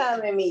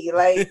FaceTiming me?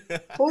 Like,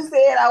 who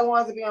said I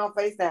wanted to be on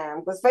FaceTime?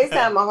 Because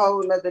FaceTime a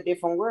whole nother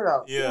different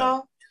world, you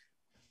know?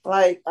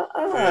 Like,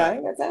 I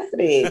ain't got time for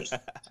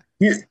that.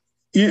 Yeah.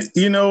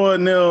 You know what,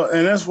 Nell,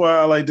 and that's why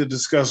I like to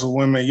discuss with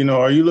women. You know,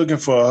 are you looking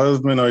for a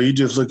husband, or are you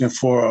just looking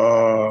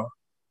for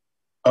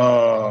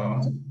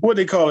what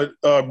they call it,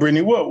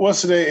 Brittany?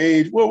 What's their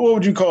age? What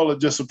would you call it?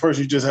 Just a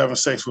person you just having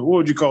sex with? What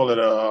would you call it?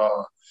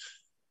 I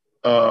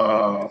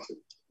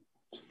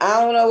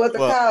don't know what to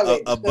call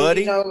it. A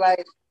buddy, you know,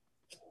 like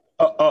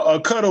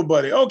a cuddle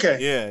buddy. Okay.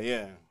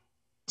 Yeah.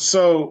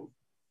 So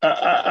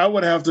I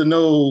would have to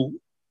know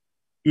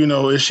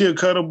is she a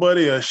cuddle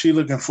buddy or is she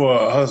looking for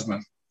a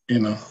husband?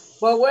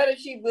 But what if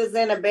she was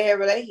in a bad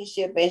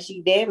relationship and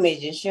she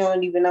damaged and she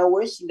don't even know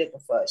what she looking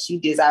for? She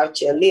just out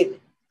here living.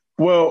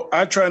 Well,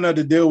 I try not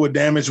to deal with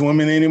damaged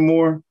women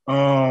anymore.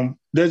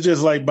 That's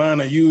just like buying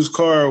a used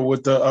car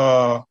with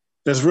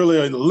that's really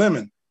a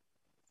lemon.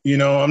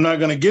 I'm not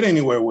going to get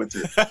anywhere with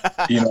it.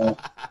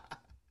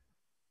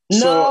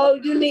 No,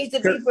 you need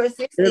to be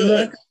persistent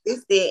and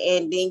consistent,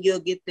 and then you'll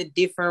get the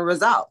different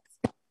results.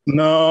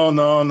 No.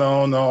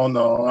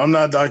 I'm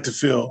not Dr.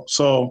 Phil.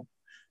 So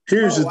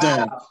here's the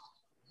thing.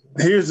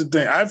 Here's the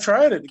thing. I've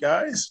tried it,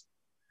 guys.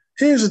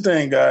 Here's the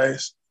thing,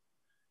 guys.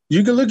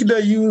 You can look at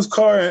that used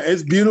car and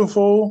it's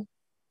beautiful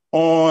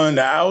on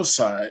the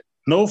outside.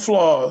 No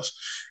flaws.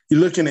 You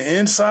look in the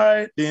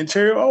inside, the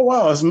interior. Oh,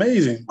 wow, it's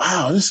amazing.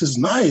 Wow, this is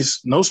nice.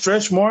 No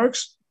stretch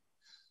marks.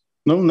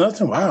 No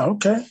nothing. Wow,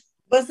 okay.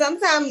 But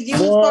sometimes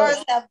used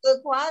cars have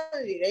good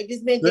quality. They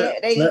just been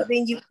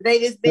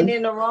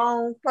in the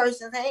wrong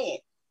person's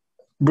hand.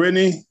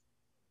 Brittany,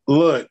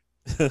 look.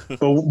 But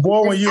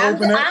boy, when you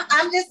open it,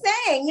 I'm just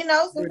saying,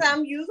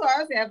 sometimes used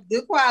cars have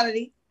good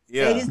quality.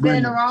 Yeah. They just been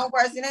in the wrong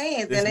person's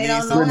hands, and they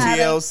don't know how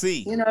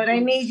TLC. They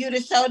need you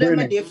to show them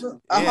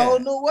a whole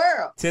new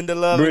world. Tender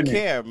love and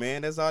care,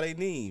 man. That's all they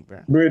need,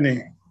 bro.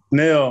 Brittany,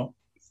 Nell,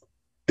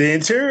 the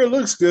interior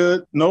looks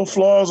good. No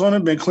flaws on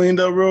it. Been cleaned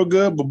up real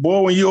good. But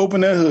boy, when you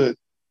open that hood,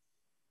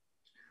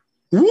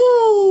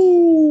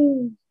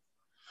 woo!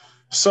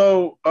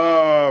 So,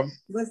 but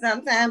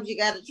sometimes you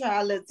got to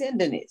try a little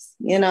tenderness,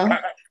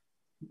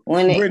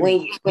 When your car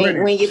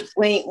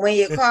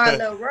a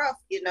little rough,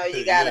 you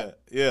gotta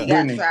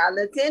try a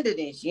little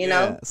tenderness,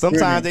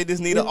 Sometimes they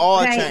just need an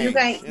oil change,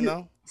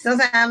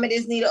 Sometimes it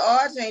just need an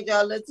oil change or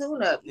a little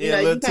tune up.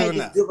 You can't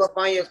just give up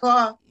on your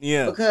car,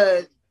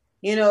 because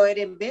it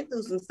ain't been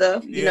through some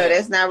stuff.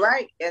 That's not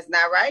right. That's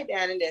not right,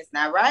 Danny. That's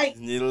not right.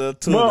 You need a little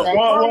tune up.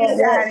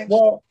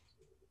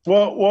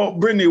 Well,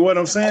 Brittany, what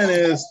I'm saying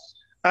is,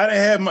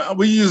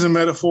 we using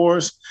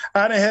metaphors.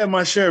 I didn't have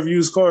my share of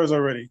used cars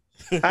already.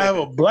 I have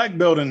a black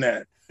belt in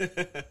that.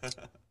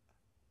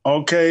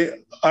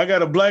 Okay. I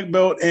got a black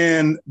belt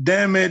in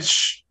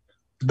damage,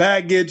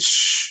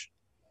 baggage,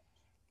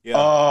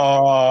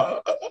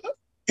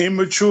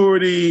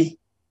 immaturity,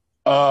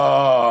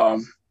 taekwondo.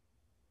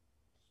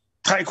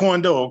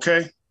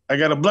 Okay. I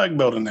got a black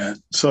belt in that.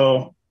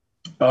 So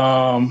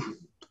I'm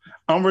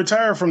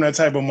retired from that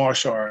type of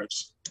martial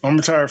arts. I'm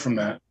retired from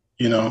that,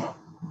 and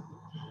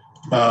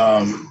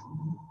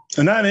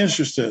not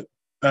interested.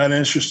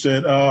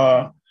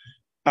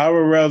 I would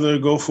rather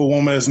go for a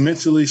woman that's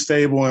mentally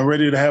stable and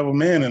ready to have a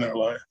man in her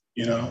life.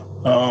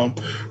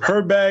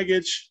 Her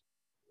baggage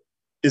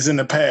is in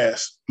the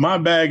past. My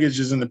baggage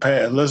is in the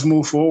past. Let's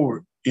move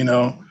forward.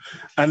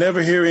 I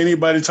never hear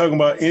anybody talking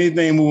about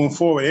anything moving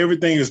forward.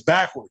 Everything is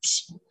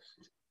backwards.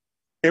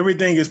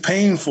 Everything is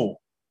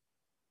painful.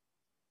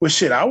 Well,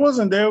 shit, I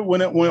wasn't there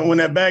when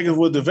that baggage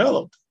was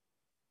developed.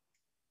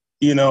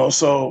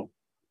 So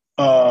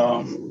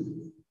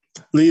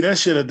leave that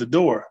shit at the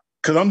door.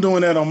 Because I'm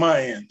doing that on my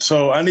end.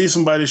 So I need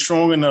somebody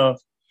strong enough,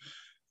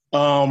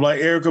 like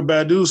Erykah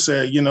Badu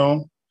said,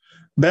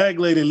 bag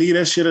lady, leave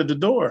that shit at the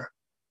door.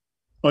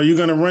 Or you're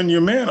going to run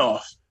your man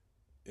off.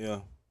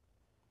 Yeah.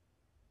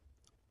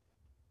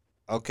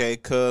 Okay,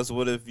 cuz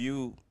what if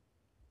you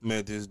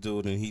met this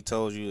dude and he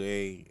told you,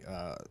 hey,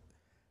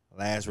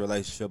 last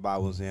relationship I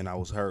was in, I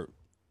was hurt.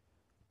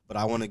 But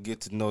I want to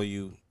get to know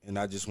you, and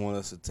I just want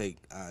us to take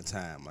our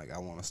time. Like, I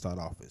want to start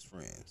off as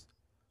friends.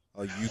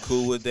 Are you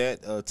cool with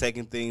that?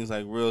 Taking things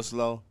like real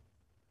slow?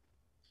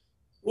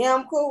 Yeah,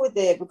 I'm cool with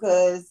that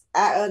because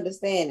I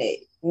understand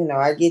it.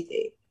 I get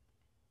that.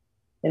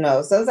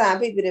 Sometimes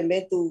people that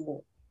been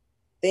through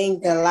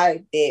things in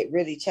life that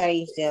really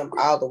changed them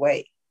all the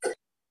way.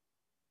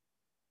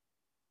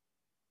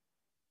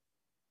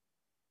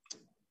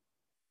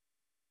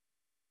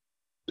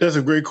 That's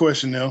a great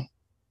question, Nell.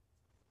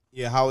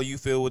 Yeah, how will you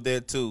feel with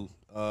that too,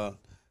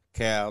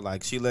 Cal?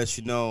 Like, she lets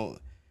you know,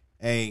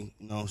 hey,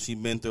 she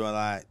been through a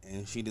lot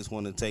and she just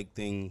want to take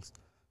things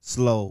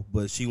slow,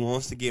 but she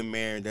wants to get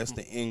married. That's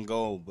the end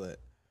goal. But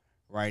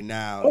right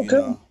now,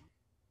 okay.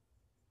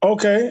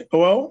 Okay.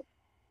 Well.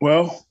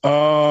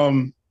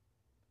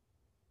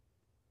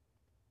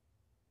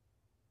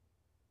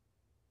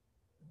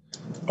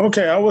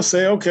 Okay, I would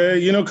say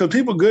because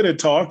people good at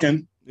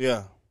talking.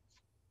 Yeah.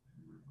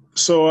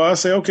 So I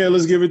say, okay,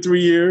 let's give it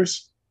 3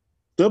 years.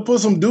 They'll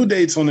put some due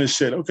dates on this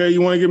shit. Okay, you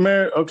want to get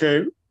married?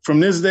 Okay, from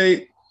this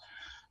date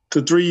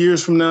to 3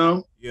 years from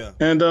now. Yeah.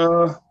 And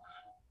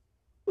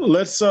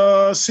let's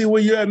see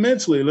where you're at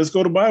mentally. Let's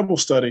go to Bible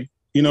study.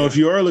 If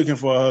you are looking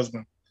for a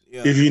husband.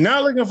 Yeah. If you're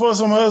not looking for a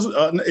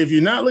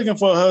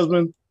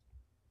husband,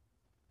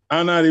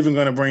 I'm not even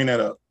going to bring that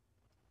up.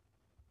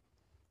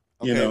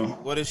 Okay.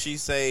 What if she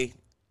say,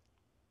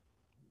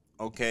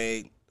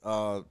 okay,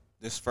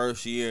 this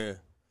first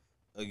year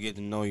of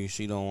getting to know you,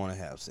 she don't want to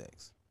have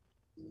sex?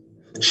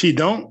 She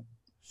don't?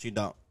 She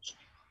don't.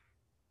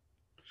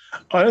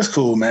 Oh, that's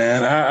cool,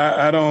 man.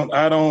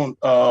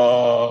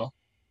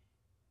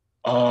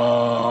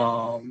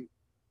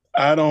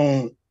 I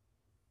don't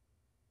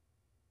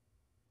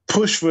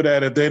push for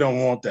that if they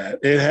don't want that.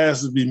 It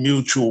has to be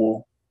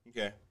mutual.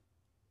 Okay.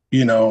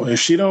 You know, if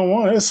she don't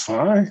want it, it's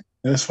fine.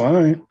 It's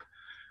fine.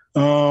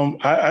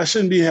 I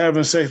shouldn't be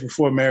having sex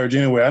before marriage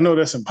anyway. I know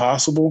that's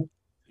impossible.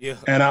 Yeah.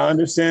 And I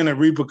understand the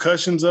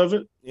repercussions of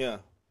it. Yeah.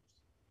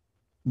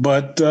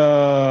 But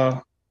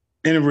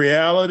in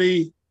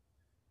reality,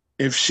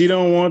 if she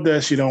don't want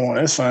that, she don't want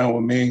it. That's fine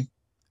with me.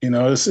 You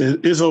know,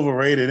 it's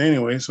overrated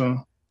anyway.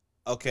 So.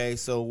 Okay,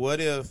 so what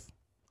if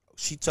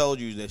she told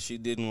you that she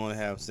didn't want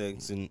to have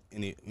sex in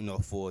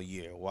for a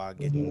year while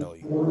getting to know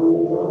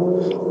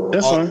you?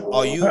 That's fine.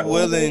 Are you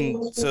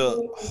willing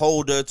to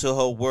hold her to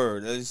her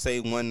word? Let's say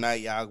one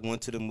night y'all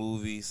went to the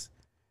movies,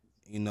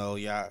 then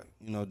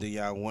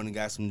y'all went and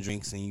got some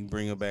drinks, and you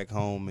bring her back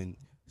home and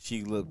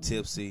she looked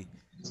tipsy,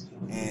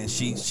 and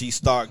she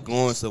start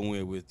going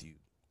somewhere with you,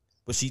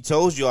 but she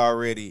told you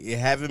already it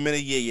haven't been a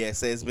year yet.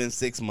 Say it's been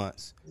 6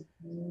 months,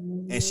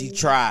 and she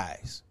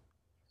tries.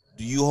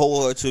 Do you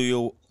hold her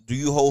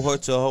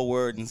to her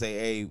word and say,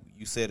 "Hey,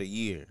 you said a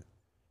year,"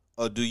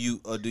 or do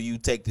you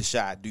take the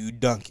shot? Do you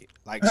dunk it?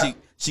 Like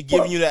she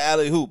giving you the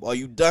alley hoop. Are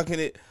you dunking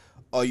it?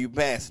 Or are you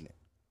passing it?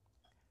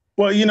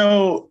 Well,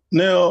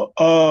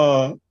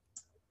 Nell,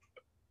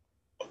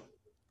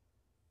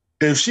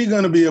 if she's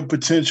gonna be a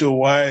potential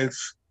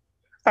wife,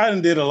 I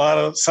done did a lot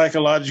of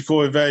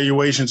psychological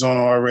evaluations on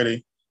her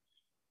already,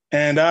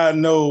 and I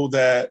know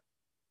that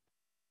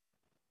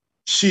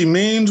she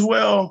means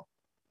well,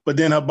 but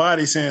then her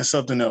body's saying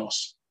something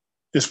else,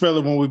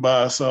 especially when we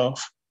by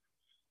ourselves.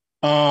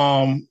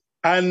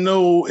 I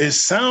know it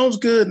sounds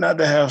good not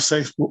to have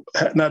sex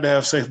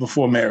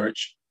before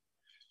marriage,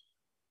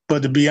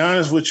 but to be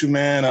honest with you,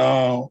 man,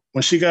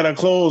 when she got her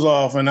clothes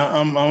off and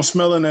I'm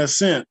smelling that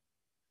scent,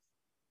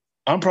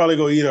 I'm probably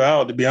gonna eat her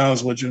out. To be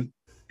honest with you,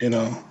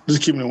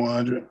 just keep me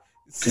 100.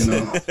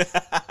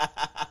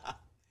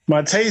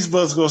 My taste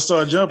buds gonna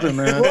start jumping,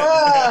 man.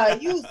 Bruh,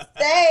 you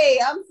stay.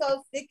 I'm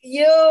so sick of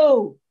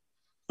you.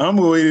 I'm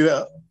gonna eat it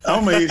up.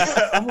 I'm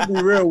gonna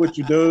be real with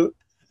you, dude.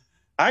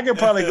 I could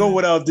probably go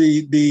without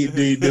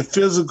the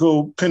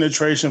physical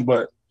penetration,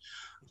 but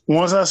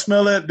once I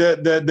smell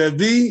that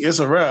V, it's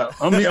a wrap.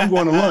 I'm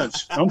going to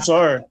lunch. I'm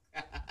sorry.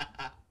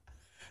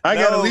 I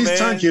got at least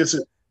tongue kiss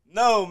it.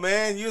 No,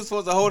 man, you're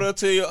supposed to hold her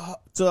to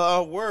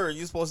her word.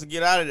 You're supposed to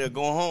get out of there,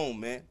 go home,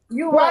 man.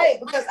 You're right,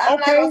 because I'm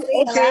not gonna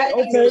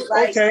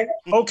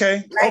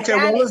okay.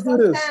 Well, let's do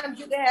this. Sometimes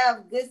you can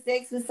have good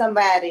sex with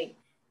somebody,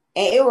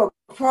 and it will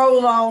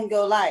prolong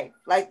your life.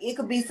 Like it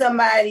could be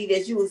somebody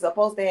that you were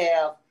supposed to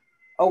have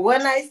a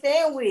one night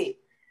stand with,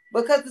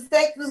 because the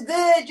sex was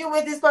good. You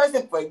with this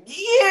person for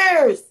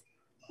years.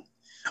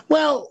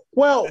 Well.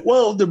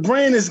 The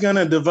brain is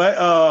gonna divide.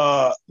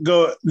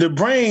 The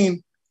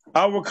brain.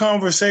 Our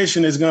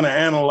conversation is going to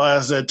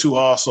analyze that too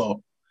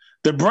also.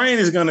 The brain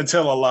is going to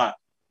tell a lot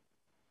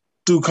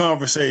through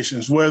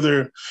conversations,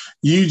 whether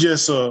you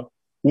just a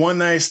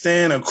one-night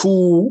stand, a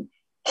cool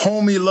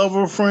homie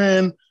lover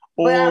friend,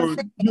 or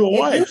your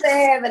wife. If you've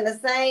been having the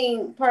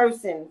same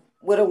person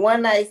with a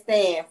one-night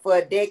stand for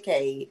a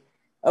decade,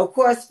 of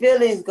course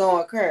feelings going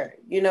to occur,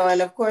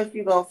 and of course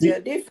you're going to feel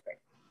different.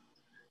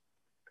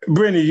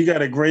 Brittany, you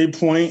got a great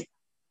point.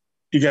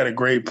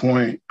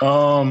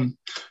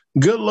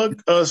 Good luck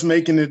us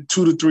making it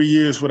 2 to 3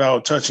 years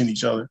without touching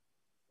each other.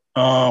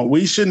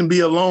 We shouldn't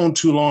be alone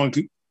too long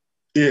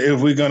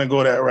if we're going to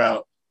go that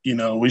route.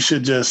 We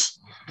should just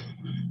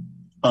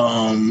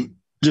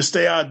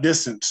stay our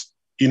distance,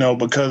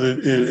 because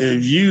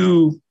if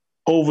you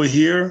over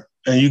here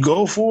and you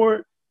go for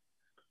it,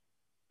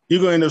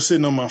 you're going to end up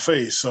sitting on my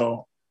face.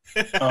 So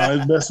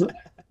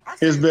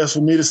it's best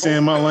for me to stay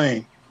in my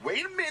lane.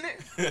 Wait a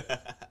minute.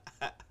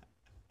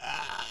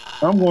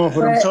 I'm going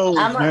for them toes,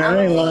 man.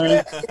 I ain't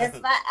lying. That's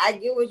fine. I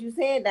get what you're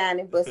saying,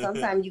 Donnie, but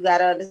sometimes you got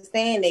to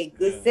understand that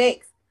good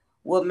sex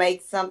will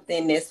make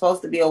something that's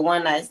supposed to be a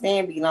one-night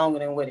stand be longer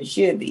than what it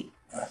should be.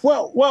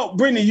 Well,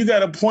 Brittany, you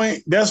got a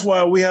point. That's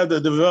why we have to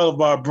develop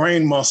our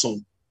brain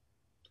muscle.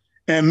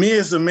 And me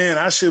as a man,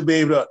 I should be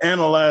able to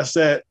analyze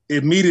that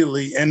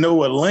immediately and know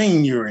what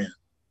lane you're in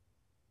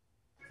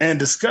and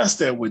discuss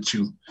that with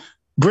you.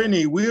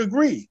 Brittany, we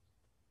agree.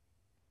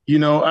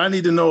 I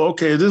need to know,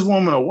 okay, is this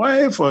woman a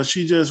wife or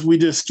we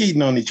just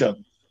skeeting on each other?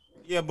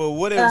 Yeah, but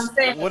what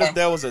if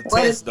that was a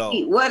test though?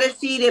 What if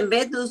she done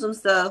been through some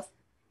stuff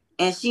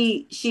and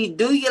she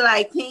do you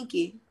like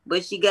Pinky,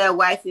 but she got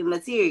wifey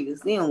materials?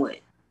 Then what?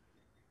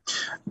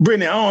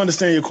 Brittany, I don't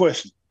understand your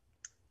question.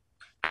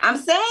 I'm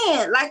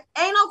saying, like,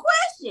 ain't no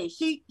question.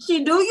 She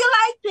do you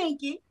like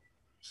Pinky?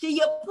 She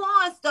your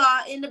porn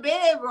star in the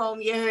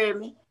bedroom, you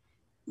heard me?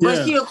 But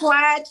yeah. She a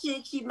quiet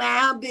chick. She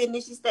mind her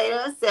business. She stay to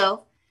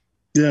herself.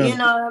 Yeah. You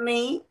know what I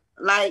mean?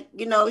 Like,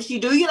 she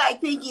do you like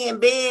Pinky in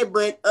bed,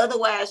 but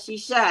otherwise she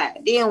shy.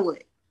 Then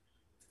what?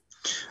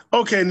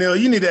 Okay, Nell,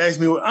 you need to ask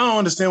me. I don't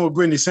understand what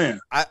Brittany's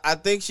saying. I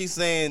think she's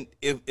saying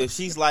if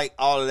she's like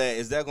all of that,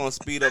 is that going to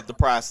speed up the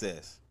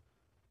process?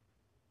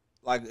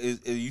 Like, is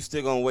you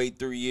still going to wait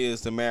 3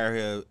 years to marry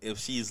her if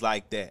she's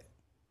like that?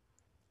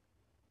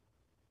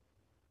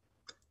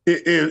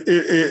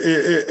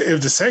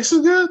 If the sex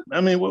is good,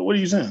 I mean, what are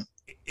you saying?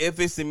 If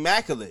it's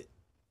immaculate.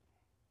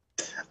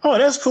 Oh,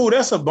 that's cool.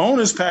 That's a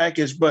bonus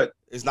package, but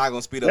it's not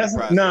gonna speed up the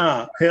process.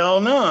 Nah,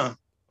 hell nah. Okay.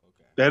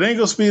 That ain't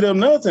gonna speed up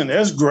nothing.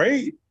 That's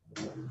great.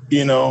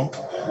 You know,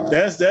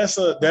 that's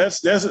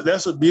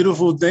a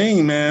beautiful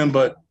thing, man.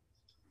 But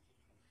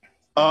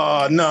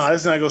no,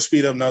 it's not gonna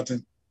speed up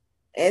nothing.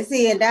 And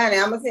see, and Donnie,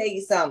 I'm gonna tell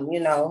you something.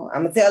 You know,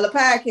 I'm gonna tell the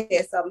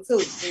podcast something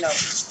too. You know,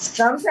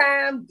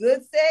 sometimes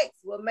good sex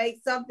will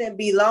make something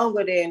be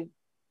longer than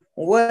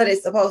what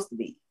it's supposed to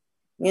be.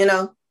 You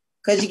know,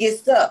 because you get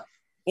stuck.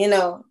 You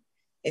know,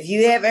 if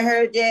you haven't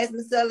heard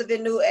Jasmine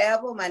Sullivan's new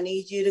album, I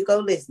need you to go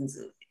listen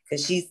to it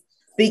because she's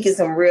speaking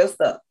some real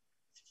stuff.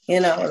 You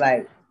know,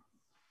 like,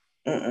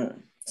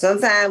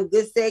 sometimes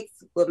good sex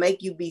will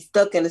make you be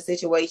stuck in a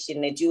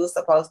situation that you were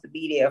supposed to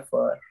be there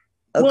for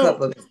a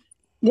couple of minutes.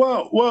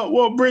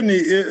 Well, Brittany,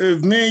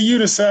 if me and you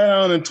to sat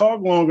down and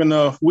talk long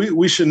enough,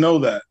 we should know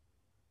that.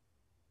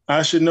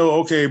 I should know,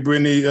 okay,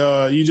 Brittany,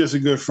 you just a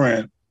good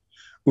friend.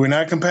 We're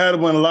not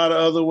compatible in a lot of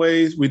other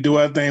ways. We do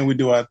our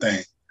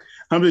thing.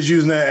 I'm just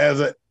using that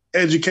as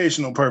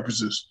educational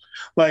purposes.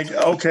 Like,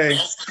 okay,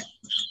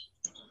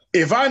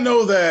 if I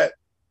know that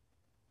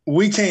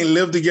we can't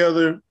live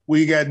together,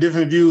 we got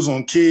different views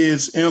on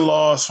kids,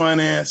 in-laws,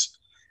 finance,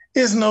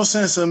 it's no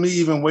sense of me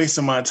even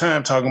wasting my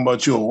time talking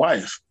about your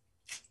wife.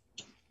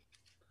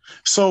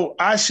 So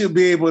I should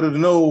be able to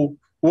know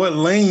what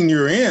lane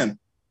you're in.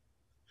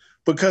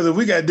 Because if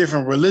we got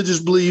different religious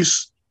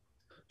beliefs,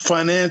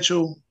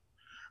 financial,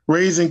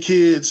 raising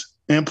kids,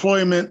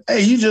 employment,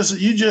 hey, you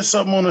just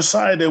something on the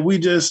side that we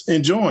just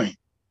enjoying.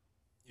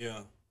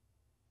 Yeah.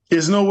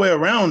 There's no way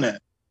around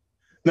that.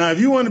 Now, if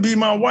you want to be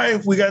my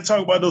wife, we got to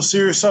talk about those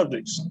serious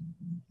subjects.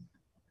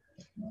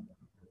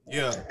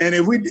 Yeah. And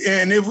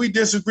if we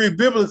disagree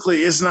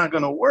biblically, it's not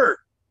going to work.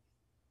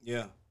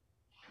 Yeah.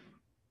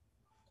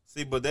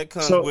 See, but that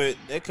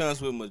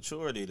comes with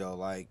maturity, though.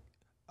 Like,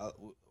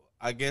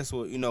 I guess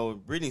what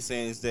Brittany's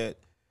saying is that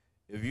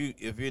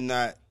if you're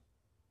not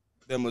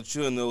that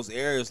mature in those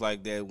areas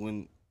like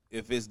that,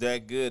 if it's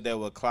that good, that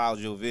will cloud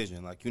your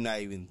vision. Like, you're not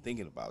even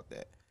thinking about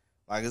that.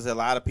 Like, there's a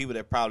lot of people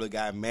that probably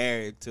got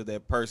married to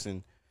that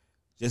person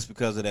just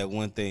because of that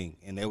one thing,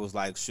 and they was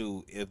like,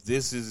 shoot, if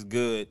this is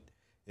good,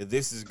 if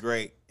this is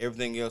great,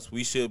 everything else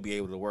we should be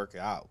able to work it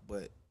out.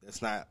 But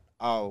that's not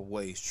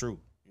always true.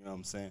 You know what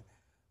I'm saying?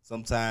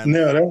 Sometimes,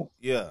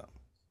 yeah.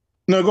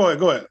 No, go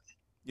ahead.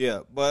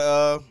 Yeah,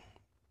 but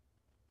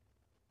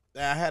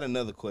I had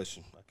another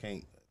question. I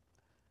can't.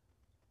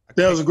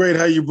 That was great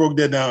how you broke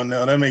that down.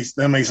 Now that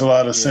makes a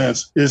lot of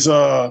sense. It's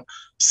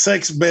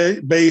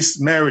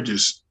sex-based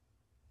marriages.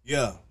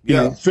 Yeah, you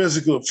know,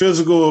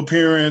 physical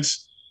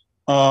appearance,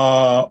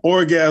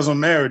 orgasm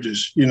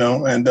marriages. You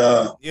know, and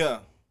yeah.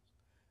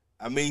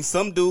 I mean,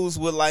 some dudes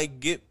would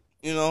like get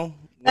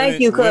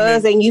Thank you,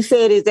 cuz, and you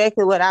said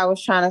exactly what I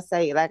was trying to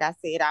say. Like I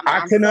said,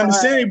 I couldn't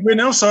understand,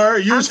 Brittany. I'm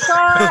sorry. I'm sorry.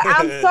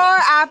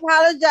 I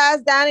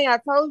apologize, Donnie. I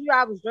told you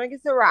I was drinking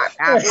Ciroc.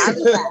 I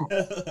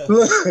apologize.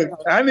 Look,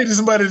 I needed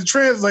somebody to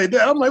translate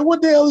that. I'm like,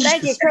 what the hell is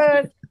Thank you,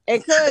 cuz.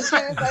 And cuz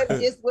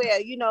translated just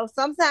well. You know,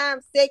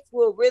 sometimes sex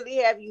will really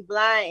have you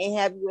blind and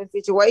have you in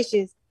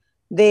situations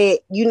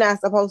that you're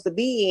not supposed to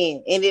be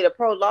in. And it'll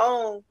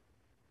prolong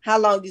how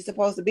long you're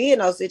supposed to be in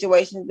those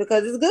situations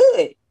because it's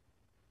good.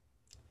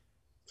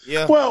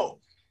 Yeah. Well,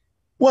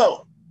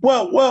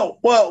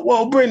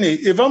 Brittany,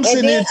 if I'm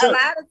sitting here, a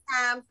lot of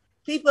times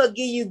people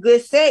give you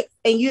good sex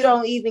and you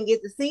don't even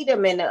get to see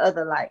them in the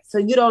other light, so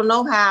you don't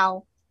know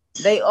how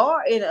they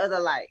are in the other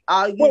light.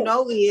 All you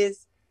know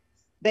is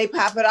they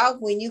pop it off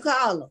when you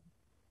call them.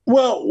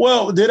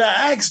 Well, did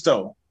I ask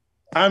though?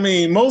 I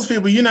mean, most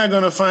people you're not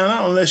going to find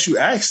out unless you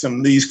ask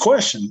them these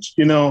questions,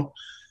 you know.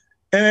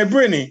 And then,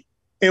 Brittany,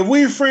 if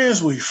we're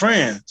friends, we're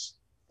friends.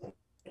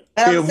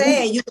 I'm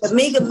saying you can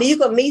meet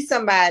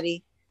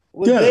somebody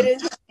with good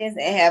intentions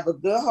and have a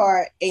good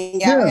heart,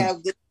 and y'all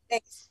have good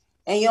sex,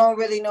 and you don't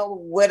really know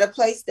where to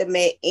place them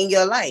at in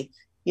your life.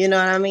 You know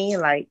what I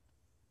mean? Like,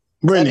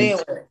 Brittany,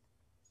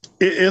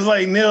 it's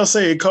like Nell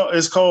said,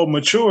 it's called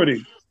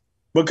maturity.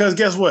 Because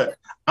guess what?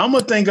 I'm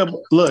gonna think of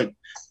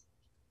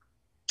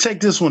check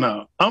this one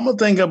out. I'm gonna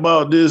think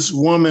about this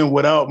woman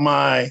without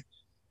my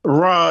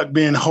rod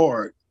being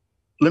hard.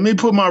 Let me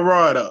put my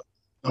rod up.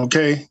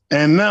 Okay.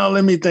 And now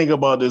let me think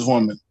about this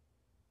woman.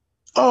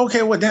 Oh,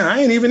 okay. Well, then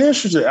I ain't even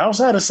interested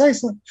outside of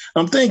sex.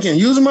 I'm thinking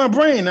using my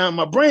brain, not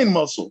my brain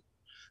muscle,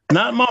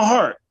 not my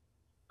heart,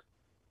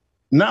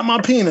 not my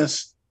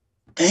penis.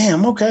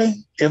 Damn. Okay.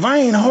 If I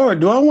ain't hard,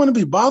 do I want to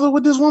be bothered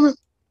with this woman?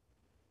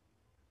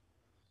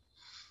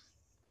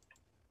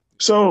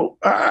 So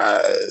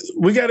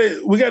we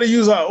gotta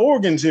use our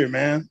organs here,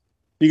 man.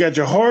 You got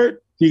your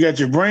heart, you got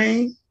your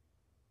brain.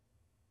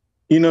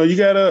 You know, you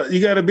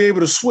gotta be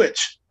able to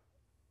switch.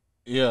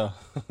 Yeah.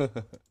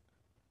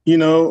 You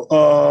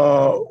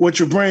know, what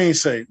your brain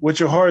say, what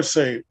your heart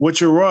say,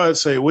 what your rod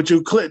say, what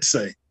your clit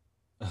say.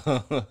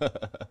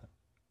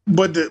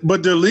 But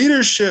the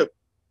leadership,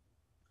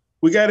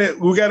 we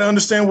gotta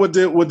understand what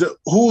the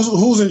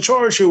who's in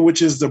charge here,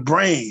 which is the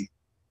brain.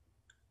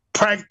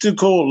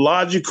 practical,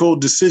 logical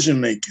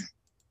decision making.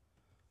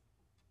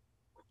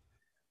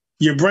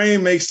 Your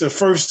brain makes the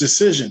first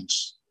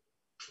decisions.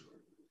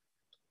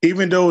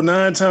 Even though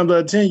 9 times out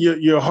of 10,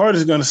 your heart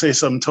is going to say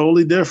something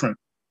totally different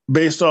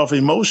based off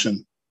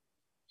emotion.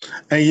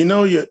 And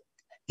your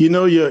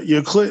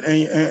clit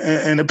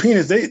and the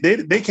penis,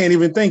 they can't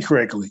even think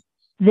correctly.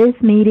 This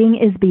meeting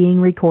is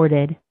being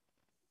recorded.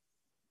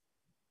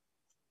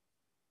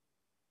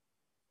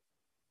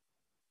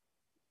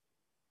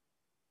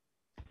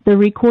 The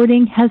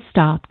recording has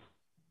stopped.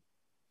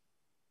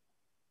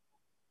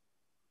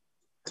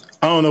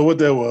 I don't know what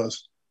that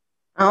was.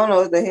 I don't know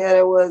what the hell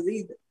that was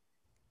either.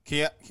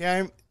 Can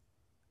I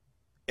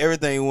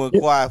everything went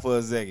quiet for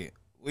a second.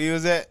 Where you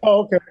was at?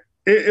 Oh, okay.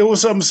 It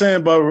was something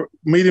saying about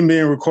meeting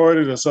being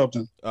recorded or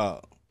something. Oh.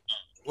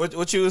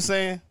 What you was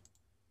saying?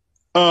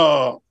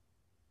 You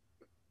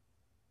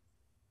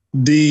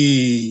got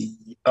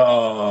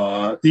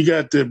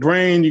the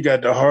brain, you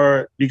got the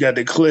heart, you got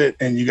the clit,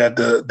 and you got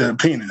the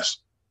penis.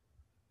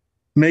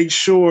 Make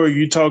sure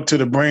you talk to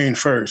the brain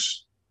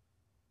first.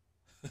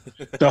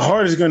 The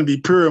heart is going to be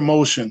pure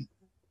emotion.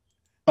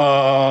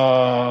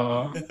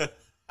 The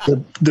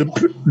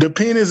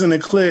penis and the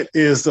clit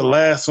is the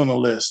last on the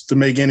list to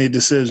make any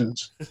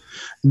decisions.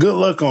 Good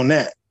luck on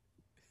that.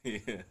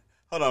 Yeah.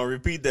 Hold on,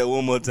 repeat that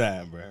one more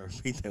time, bro.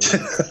 Repeat that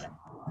one more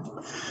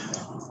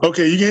time.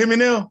 Okay, you can hear me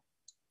now?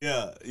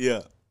 Yeah.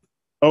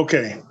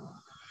 Okay.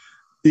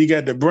 You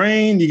got the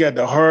brain, you got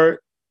the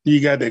heart, you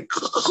got the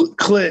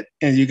clit,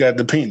 and you got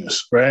the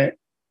penis, right?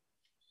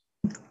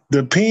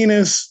 The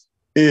penis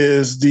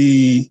is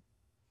the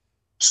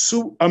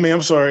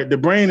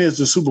brain is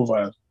the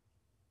supervisor.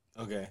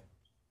 Okay.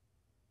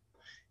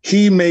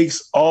 He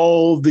makes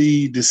all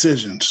the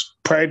decisions,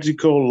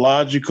 practical,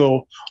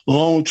 logical,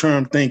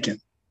 long-term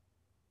thinking.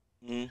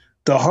 Mm-hmm.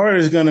 The heart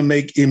is going to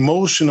make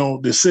emotional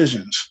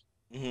decisions.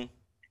 Mm-hmm.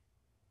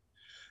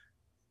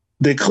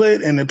 The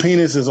clit and the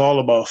penis is all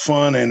about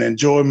fun and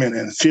enjoyment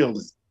and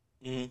feeling.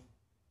 Mm-hmm.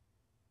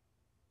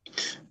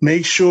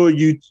 Make sure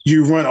you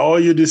run all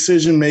your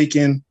decision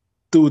making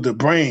through the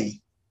brain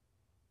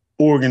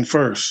organ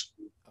first.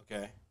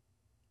 Okay.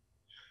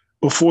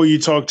 Before you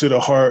talk to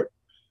the heart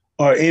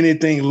or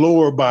anything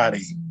lower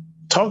body,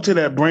 talk to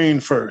that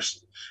brain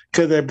first,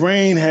 because that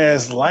brain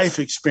has life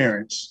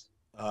experience.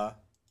 Uh-huh.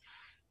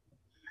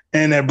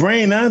 And that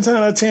brain, 9 times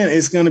out of 10,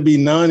 is going to be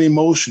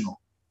non-emotional.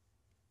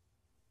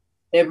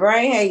 Their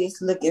brain has you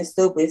looking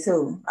stupid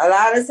too. A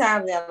lot of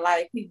times, a lot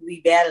of people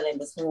be battling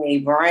between their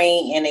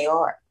brain and their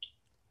heart.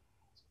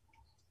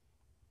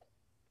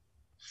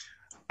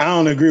 I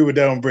don't agree with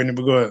that one, Brittany,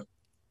 but go ahead.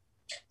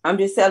 I'm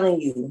just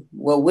telling you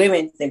what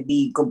women can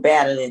be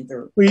battling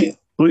through. We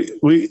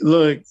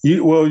look.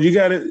 You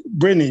got to,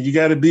 Brittany. You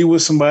got to be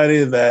with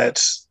somebody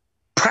that's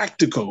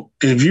practical.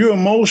 If you're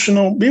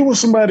emotional, be with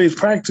somebody that's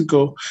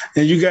practical,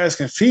 and you guys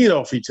can feed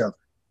off each other.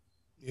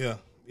 Yeah,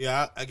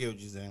 I get what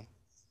you're saying.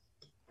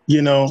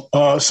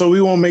 So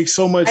we won't make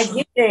so much. I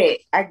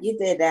get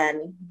that,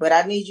 Donnie. But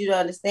I need you to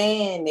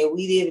understand that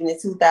we live in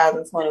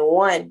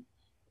 2021,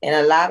 and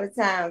a lot of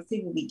times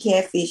people be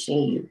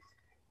catfishing you,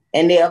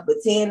 and they'll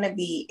pretend to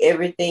be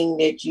everything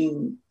that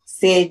you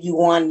said you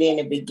wanted in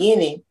the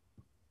beginning,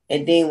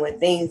 and then when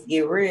things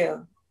get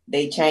real,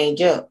 they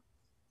change up.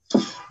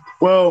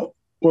 Well,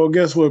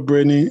 guess what,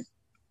 Brittany?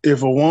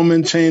 If a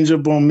woman change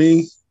up on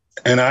me,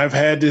 and I've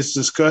had this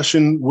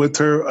discussion with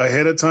her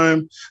ahead of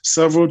time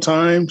several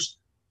times,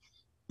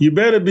 you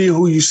better be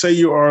who you say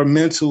you are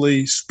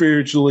mentally,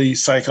 spiritually,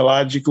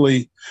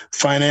 psychologically,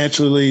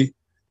 financially,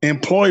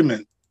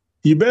 employment.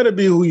 You better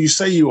be who you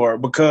say you are,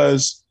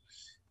 because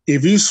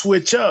if you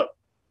switch up,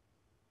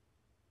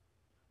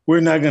 we're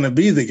not going to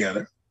be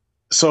together.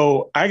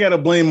 So I got to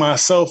blame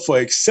myself for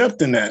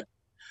accepting that.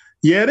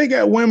 Yeah, they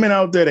got women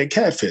out there that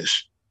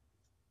catfish.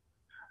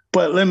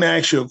 But let me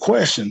ask you a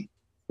question.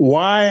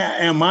 Why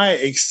am I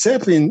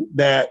accepting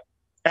that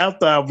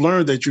after I've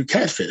learned that you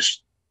catfished?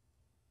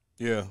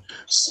 Yeah.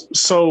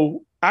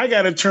 So I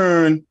got to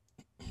turn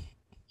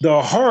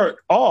the heart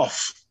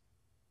off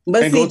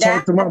and go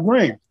talk to my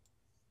brain.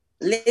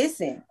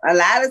 Listen, a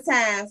lot of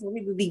times when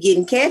people be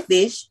getting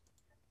catfish,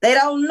 they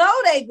don't know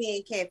they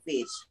being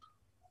catfish.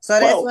 So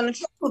that's when the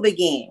trouble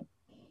begins.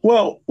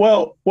 Well,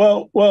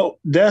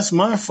 that's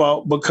my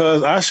fault,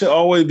 because I should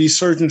always be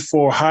searching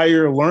for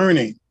higher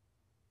learning.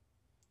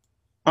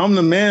 I'm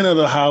the man of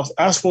the house.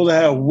 I'm supposed to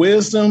have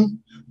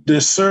wisdom,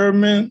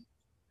 discernment,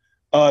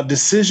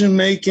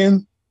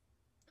 decision-making,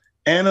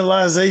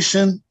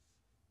 analyzation,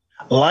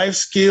 life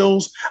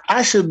skills.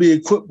 I should be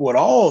equipped with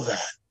all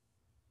that.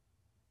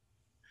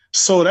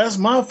 So that's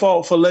my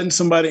fault for letting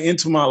somebody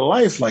into my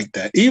life like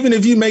that. Even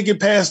if you make it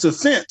past the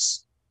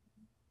fence,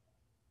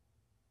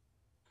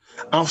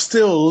 I'm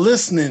still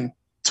listening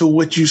to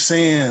what you're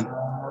saying.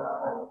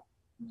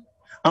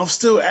 I'm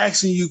still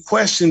asking you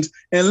questions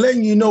and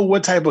letting you know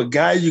what type of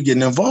guy you're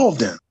getting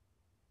involved in.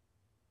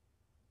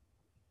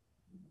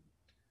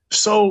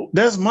 So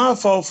that's my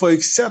fault for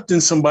accepting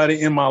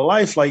somebody in my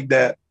life like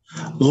that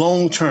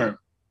long term.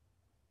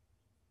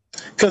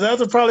 Because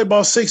after probably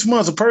about 6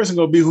 months, a person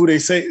gonna be who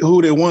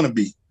they want to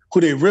be,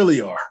 who they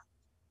really are.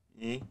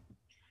 Mm-hmm.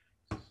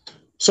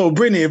 So,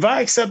 Brittany, if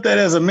I accept that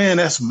as a man,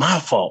 that's my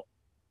fault.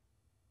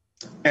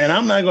 And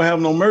I'm not gonna have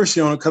no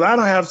mercy on it because I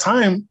don't have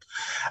time.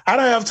 I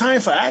don't have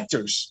time for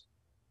actors.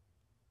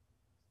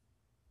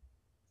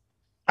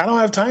 I don't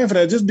have time for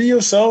that. Just be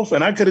yourself.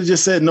 And I could have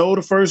just said no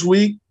the first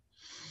week.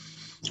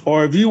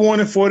 Or if you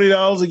wanted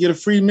 $40 to get a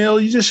free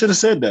meal, you just should have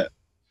said that.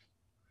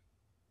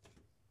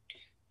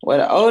 Well,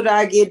 the older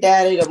I get,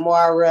 Daddy, the more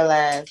I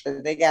realize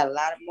that they got a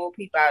lot of more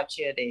people out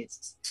here that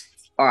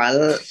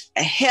are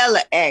a hell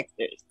of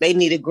actors. They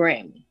need a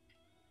Grammy.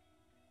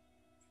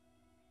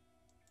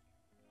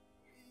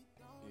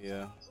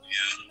 Yeah.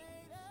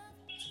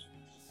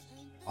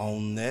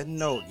 On that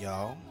note,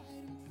 y'all,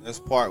 that's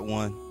part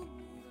 1.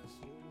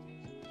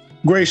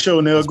 Great show,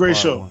 Nell. Great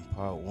show.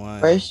 Part one.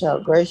 Great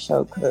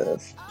show,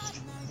 cuz.